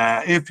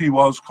 If he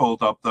was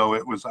called up, though,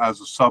 it was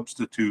as a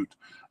substitute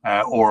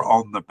or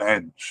on the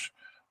bench,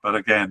 but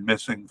again,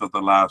 missing for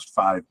the last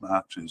 5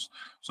 matches.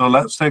 So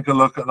let's take a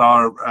look at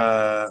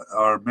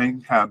our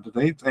main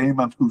candidate,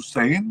 Ayman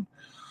Hussein.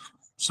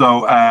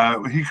 So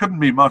he couldn't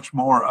be much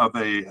more of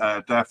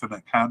a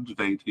definite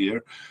candidate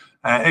here.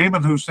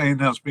 Ayman Hussein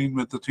has been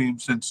with the team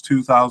since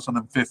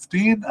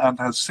 2015 and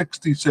has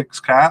 66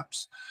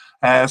 caps,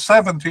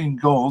 17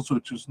 goals,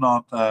 which is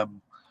not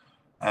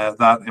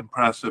that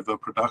impressive a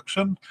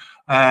production.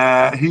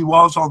 He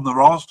was on the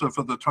roster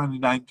for the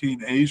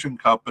 2019 Asian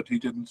Cup, but he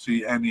didn't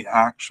see any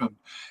action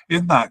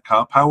in that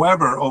cup.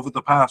 However, over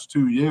the past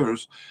 2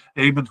 years,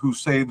 Ayman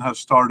Hussein has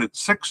started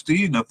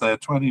 16 of their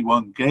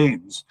 21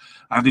 games,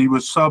 and he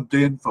was subbed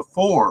in for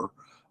 4.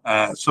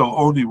 So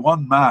only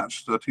 1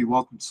 match that he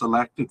wasn't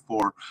selected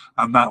for,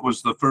 and that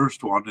was the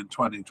first one in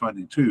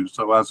 2022.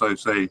 So as I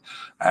say,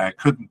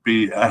 couldn't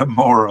be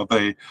more of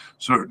a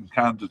certain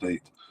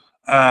candidate.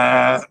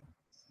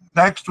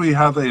 Next, we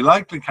have a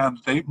likely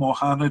candidate,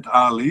 Mohamed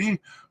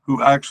Ali,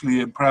 who actually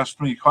impressed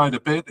me quite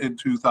a bit in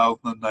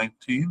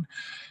 2019.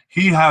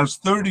 He has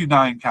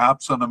 39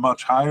 caps and a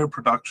much higher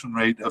production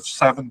rate of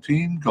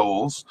 17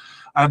 goals,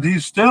 and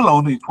he's still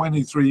only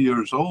 23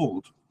 years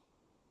old.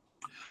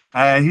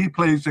 He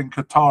plays in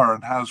Qatar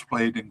and has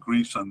played in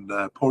Greece and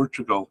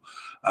Portugal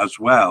as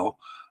well.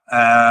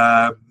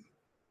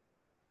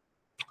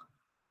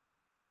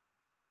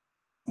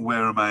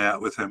 Where am I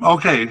at with him?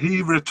 Okay,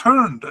 he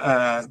returned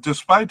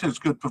despite his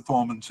good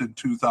performance in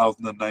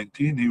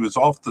 2019. He was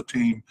off the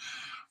team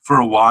for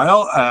a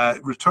while,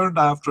 returned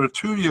after a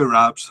 2-year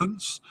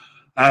absence.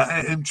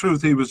 In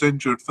truth, he was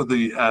injured for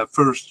the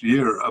first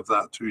year of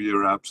that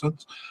 2-year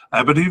absence,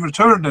 but he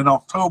returned in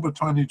October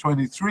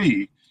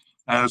 2023,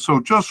 so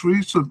just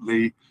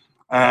recently,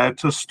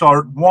 to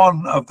start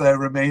 1 of their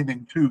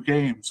remaining 2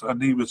 games,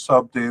 and he was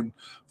subbed in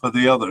for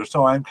the other.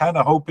 So I'm kind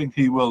of hoping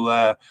he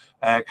will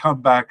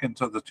come back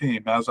into the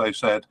team. As I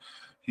said,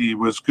 he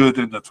was good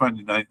in the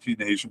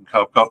 2019 Asian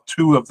Cup, got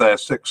 2 of their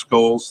 6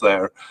 goals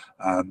there,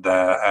 and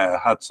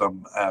had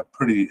some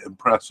pretty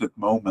impressive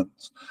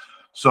moments.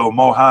 So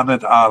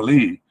Mohamed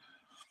Ali.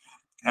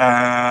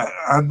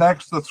 And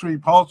next, the 3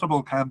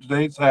 possible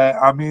candidates,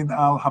 Amin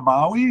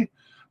Al-Hamawi.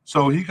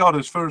 So he got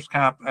his first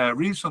cap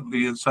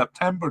recently in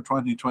September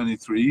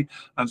 2023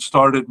 and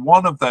started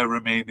 1 of their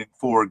remaining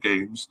 4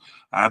 games.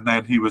 And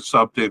then he was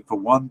subbed in for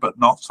 1, but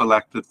not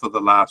selected for the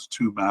last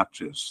 2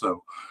 matches.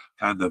 So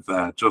kind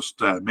of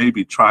just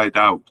maybe tried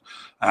out.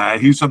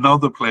 He's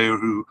another player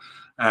who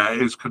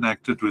is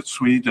connected with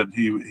Sweden.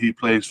 He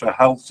plays for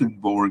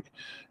Helsingborg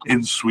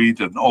in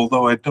Sweden,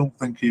 although I don't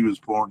think he was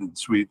born in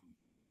Sweden.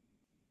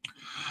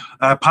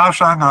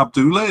 Pashang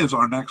Abdullah is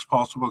our next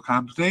possible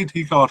candidate.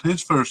 He got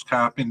his first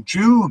cap in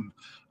June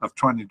of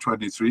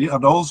 2023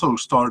 and also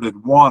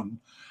started 1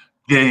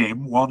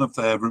 game, one of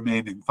the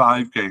remaining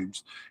 5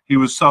 games, he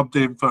was subbed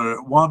in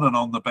for one and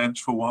on the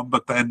bench for one,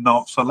 but then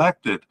not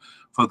selected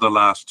for the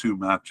last 2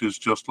 matches,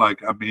 just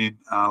like Amin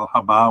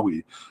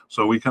Al-Hamawi.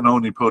 So we can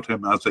only put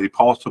him as a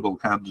possible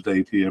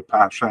candidate here,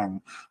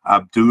 Pashang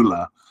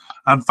Abdullah.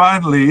 And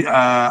finally,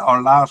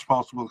 our last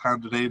possible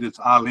candidate is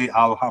Ali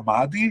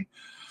Al-Hamadi.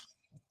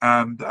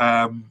 And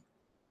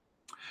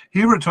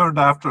he returned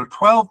after a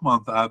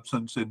 12-month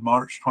absence in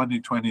March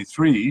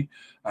 2023,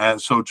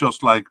 so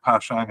just like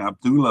Pashang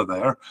Abdullah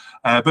there.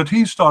 But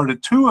he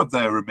started 2 of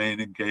their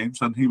remaining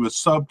games, and he was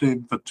subbed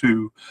in for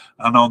 2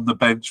 and on the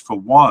bench for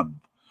 1.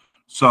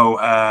 So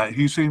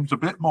he seems a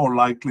bit more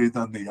likely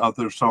than the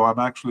others, so I'm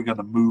actually going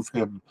to move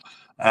him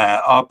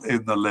up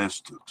in the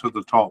list to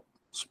the top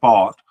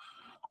spot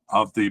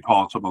of the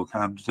possible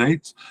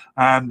candidates.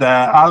 And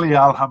Ali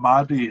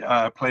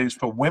Al-Hamadi plays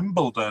for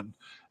Wimbledon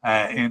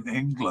in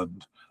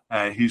England.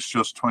 He's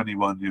just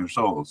 21 years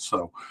old,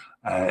 so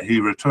he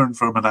returned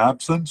from an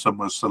absence and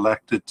was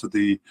selected to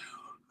the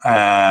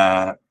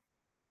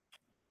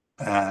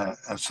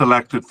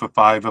selected for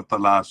 5 of the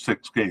last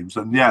 6 games.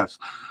 And yes,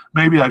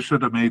 maybe I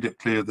should have made it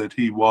clear that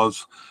he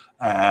was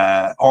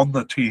on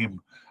the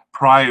team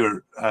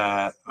prior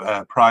to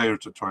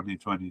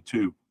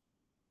 2022,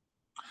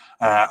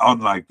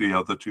 unlike the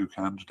other 2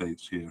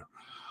 candidates here.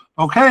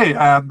 Okay,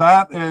 and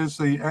that is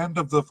the end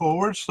of the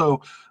forwards,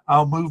 so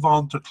I'll move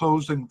on to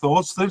closing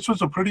thoughts. This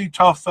was a pretty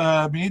tough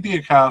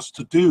media cast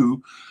to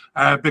do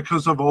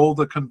because of all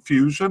the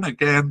confusion.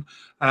 Again,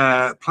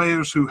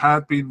 players who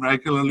had been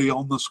regularly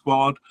on the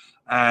squad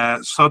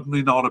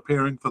suddenly not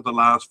appearing for the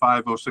last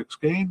 5 or 6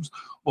 games,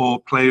 or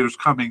players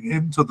coming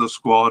into the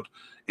squad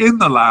in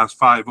the last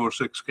 5 or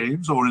 6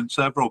 games, or in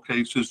several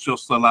cases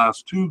just the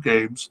last 2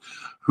 games,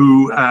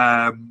 who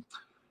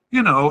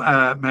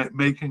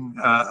making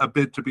a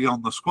bid to be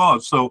on the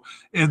squad. So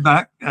in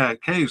that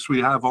case,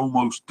 we have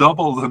almost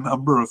double the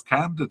number of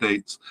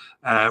candidates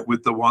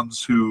with the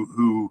ones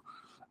who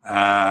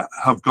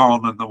have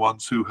gone and the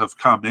ones who have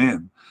come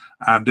in.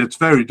 And it's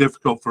very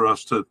difficult for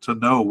us to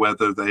know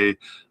whether they,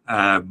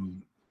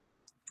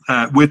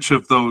 which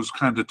of those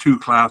kind of 2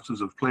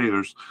 classes of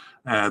players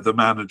the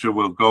manager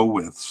will go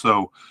with.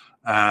 So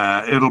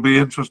it'll be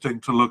interesting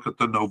to look at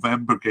the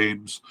November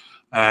games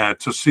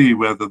to see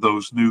whether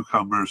those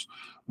newcomers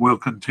will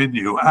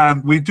continue.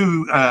 And we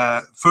do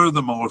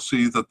furthermore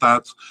see that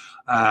that's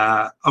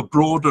a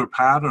broader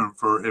pattern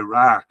for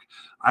Iraq.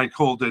 I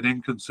called it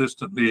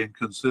inconsistently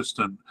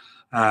inconsistent,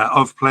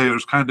 of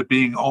players kind of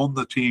being on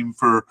the team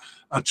for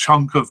a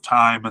chunk of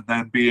time and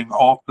then being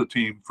off the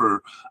team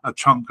for a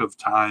chunk of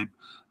time.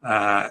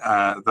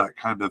 That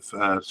kind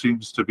of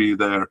seems to be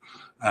their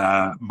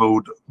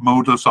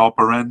modus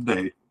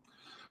operandi.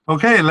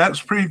 Okay,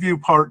 let's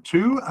preview part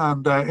 2,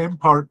 and in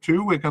part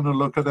 2 we're going to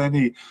look at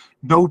any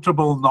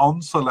notable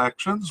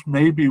non-selections.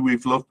 Maybe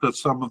we've looked at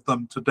some of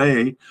them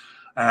today,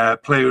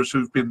 players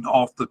who've been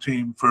off the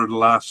team for the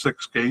last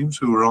 6 games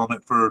who were on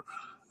it for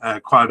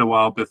quite a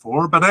while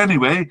before. But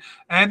anyway,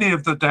 any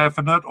of the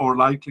definite or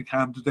likely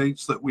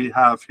candidates that we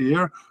have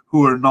here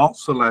who are not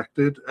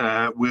selected,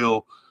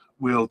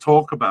 we'll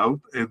talk about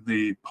in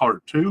the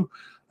part 2.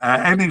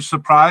 Any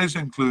surprise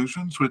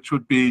inclusions, which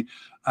would be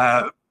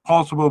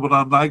possible but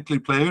unlikely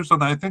players,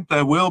 and I think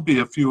there will be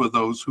a few of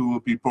those who will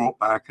be brought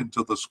back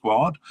into the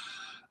squad.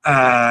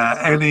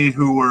 Any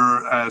who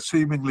were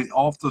seemingly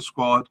off the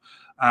squad,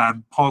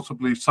 and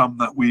possibly some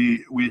that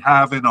we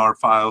have in our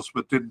files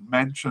but didn't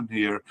mention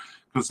here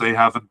because they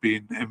haven't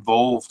been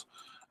involved.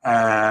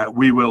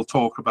 We will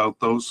talk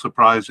about those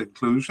surprise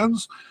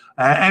inclusions.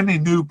 Any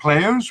new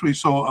players, we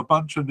saw a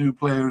bunch of new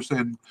players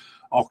in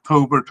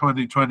October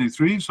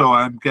 2023, so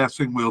I'm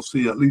guessing we'll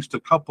see at least a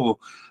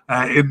couple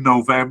in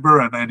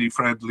November, and any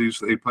friendlies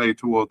they play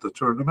toward the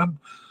tournament,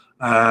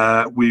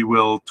 we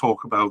will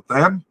talk about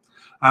them.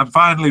 And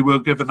finally, we'll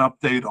give an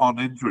update on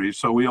injuries.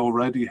 So we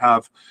already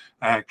have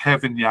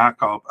Kevin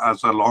Jakob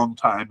as a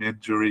long-time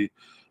injury,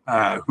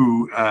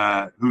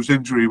 whose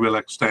injury will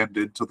extend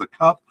into the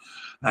Cup.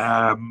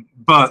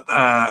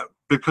 But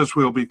because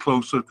we'll be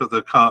closer to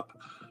the Cup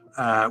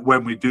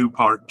when we do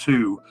part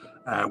 2,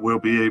 we'll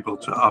be able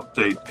to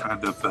update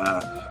kind of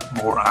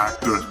more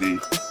accurately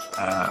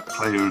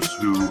players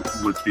who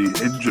would be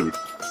injured.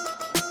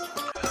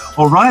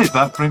 All right,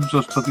 that brings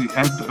us to the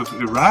end of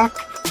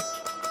Iraq.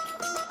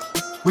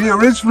 We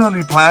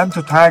originally planned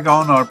to tag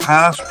on our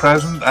past,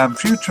 present and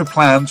future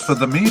plans for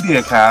the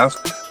media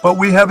cast, but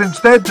we have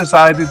instead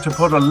decided to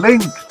put a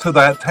link to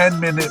that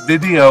 10-minute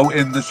video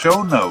in the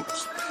show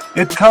notes.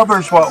 It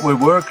covers what we're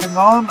working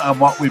on and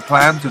what we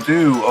plan to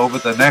do over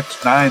the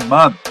next 9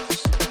 months.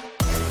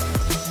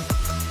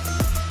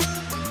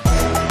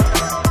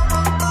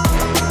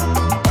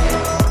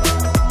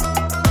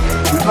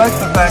 We'd like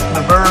to thank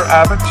Naber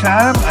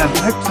Abidjan and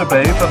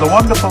Pixabay for the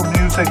wonderful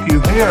music you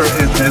hear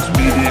in this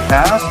media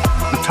cast.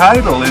 The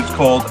title is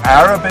called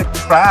Arabic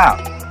Trap.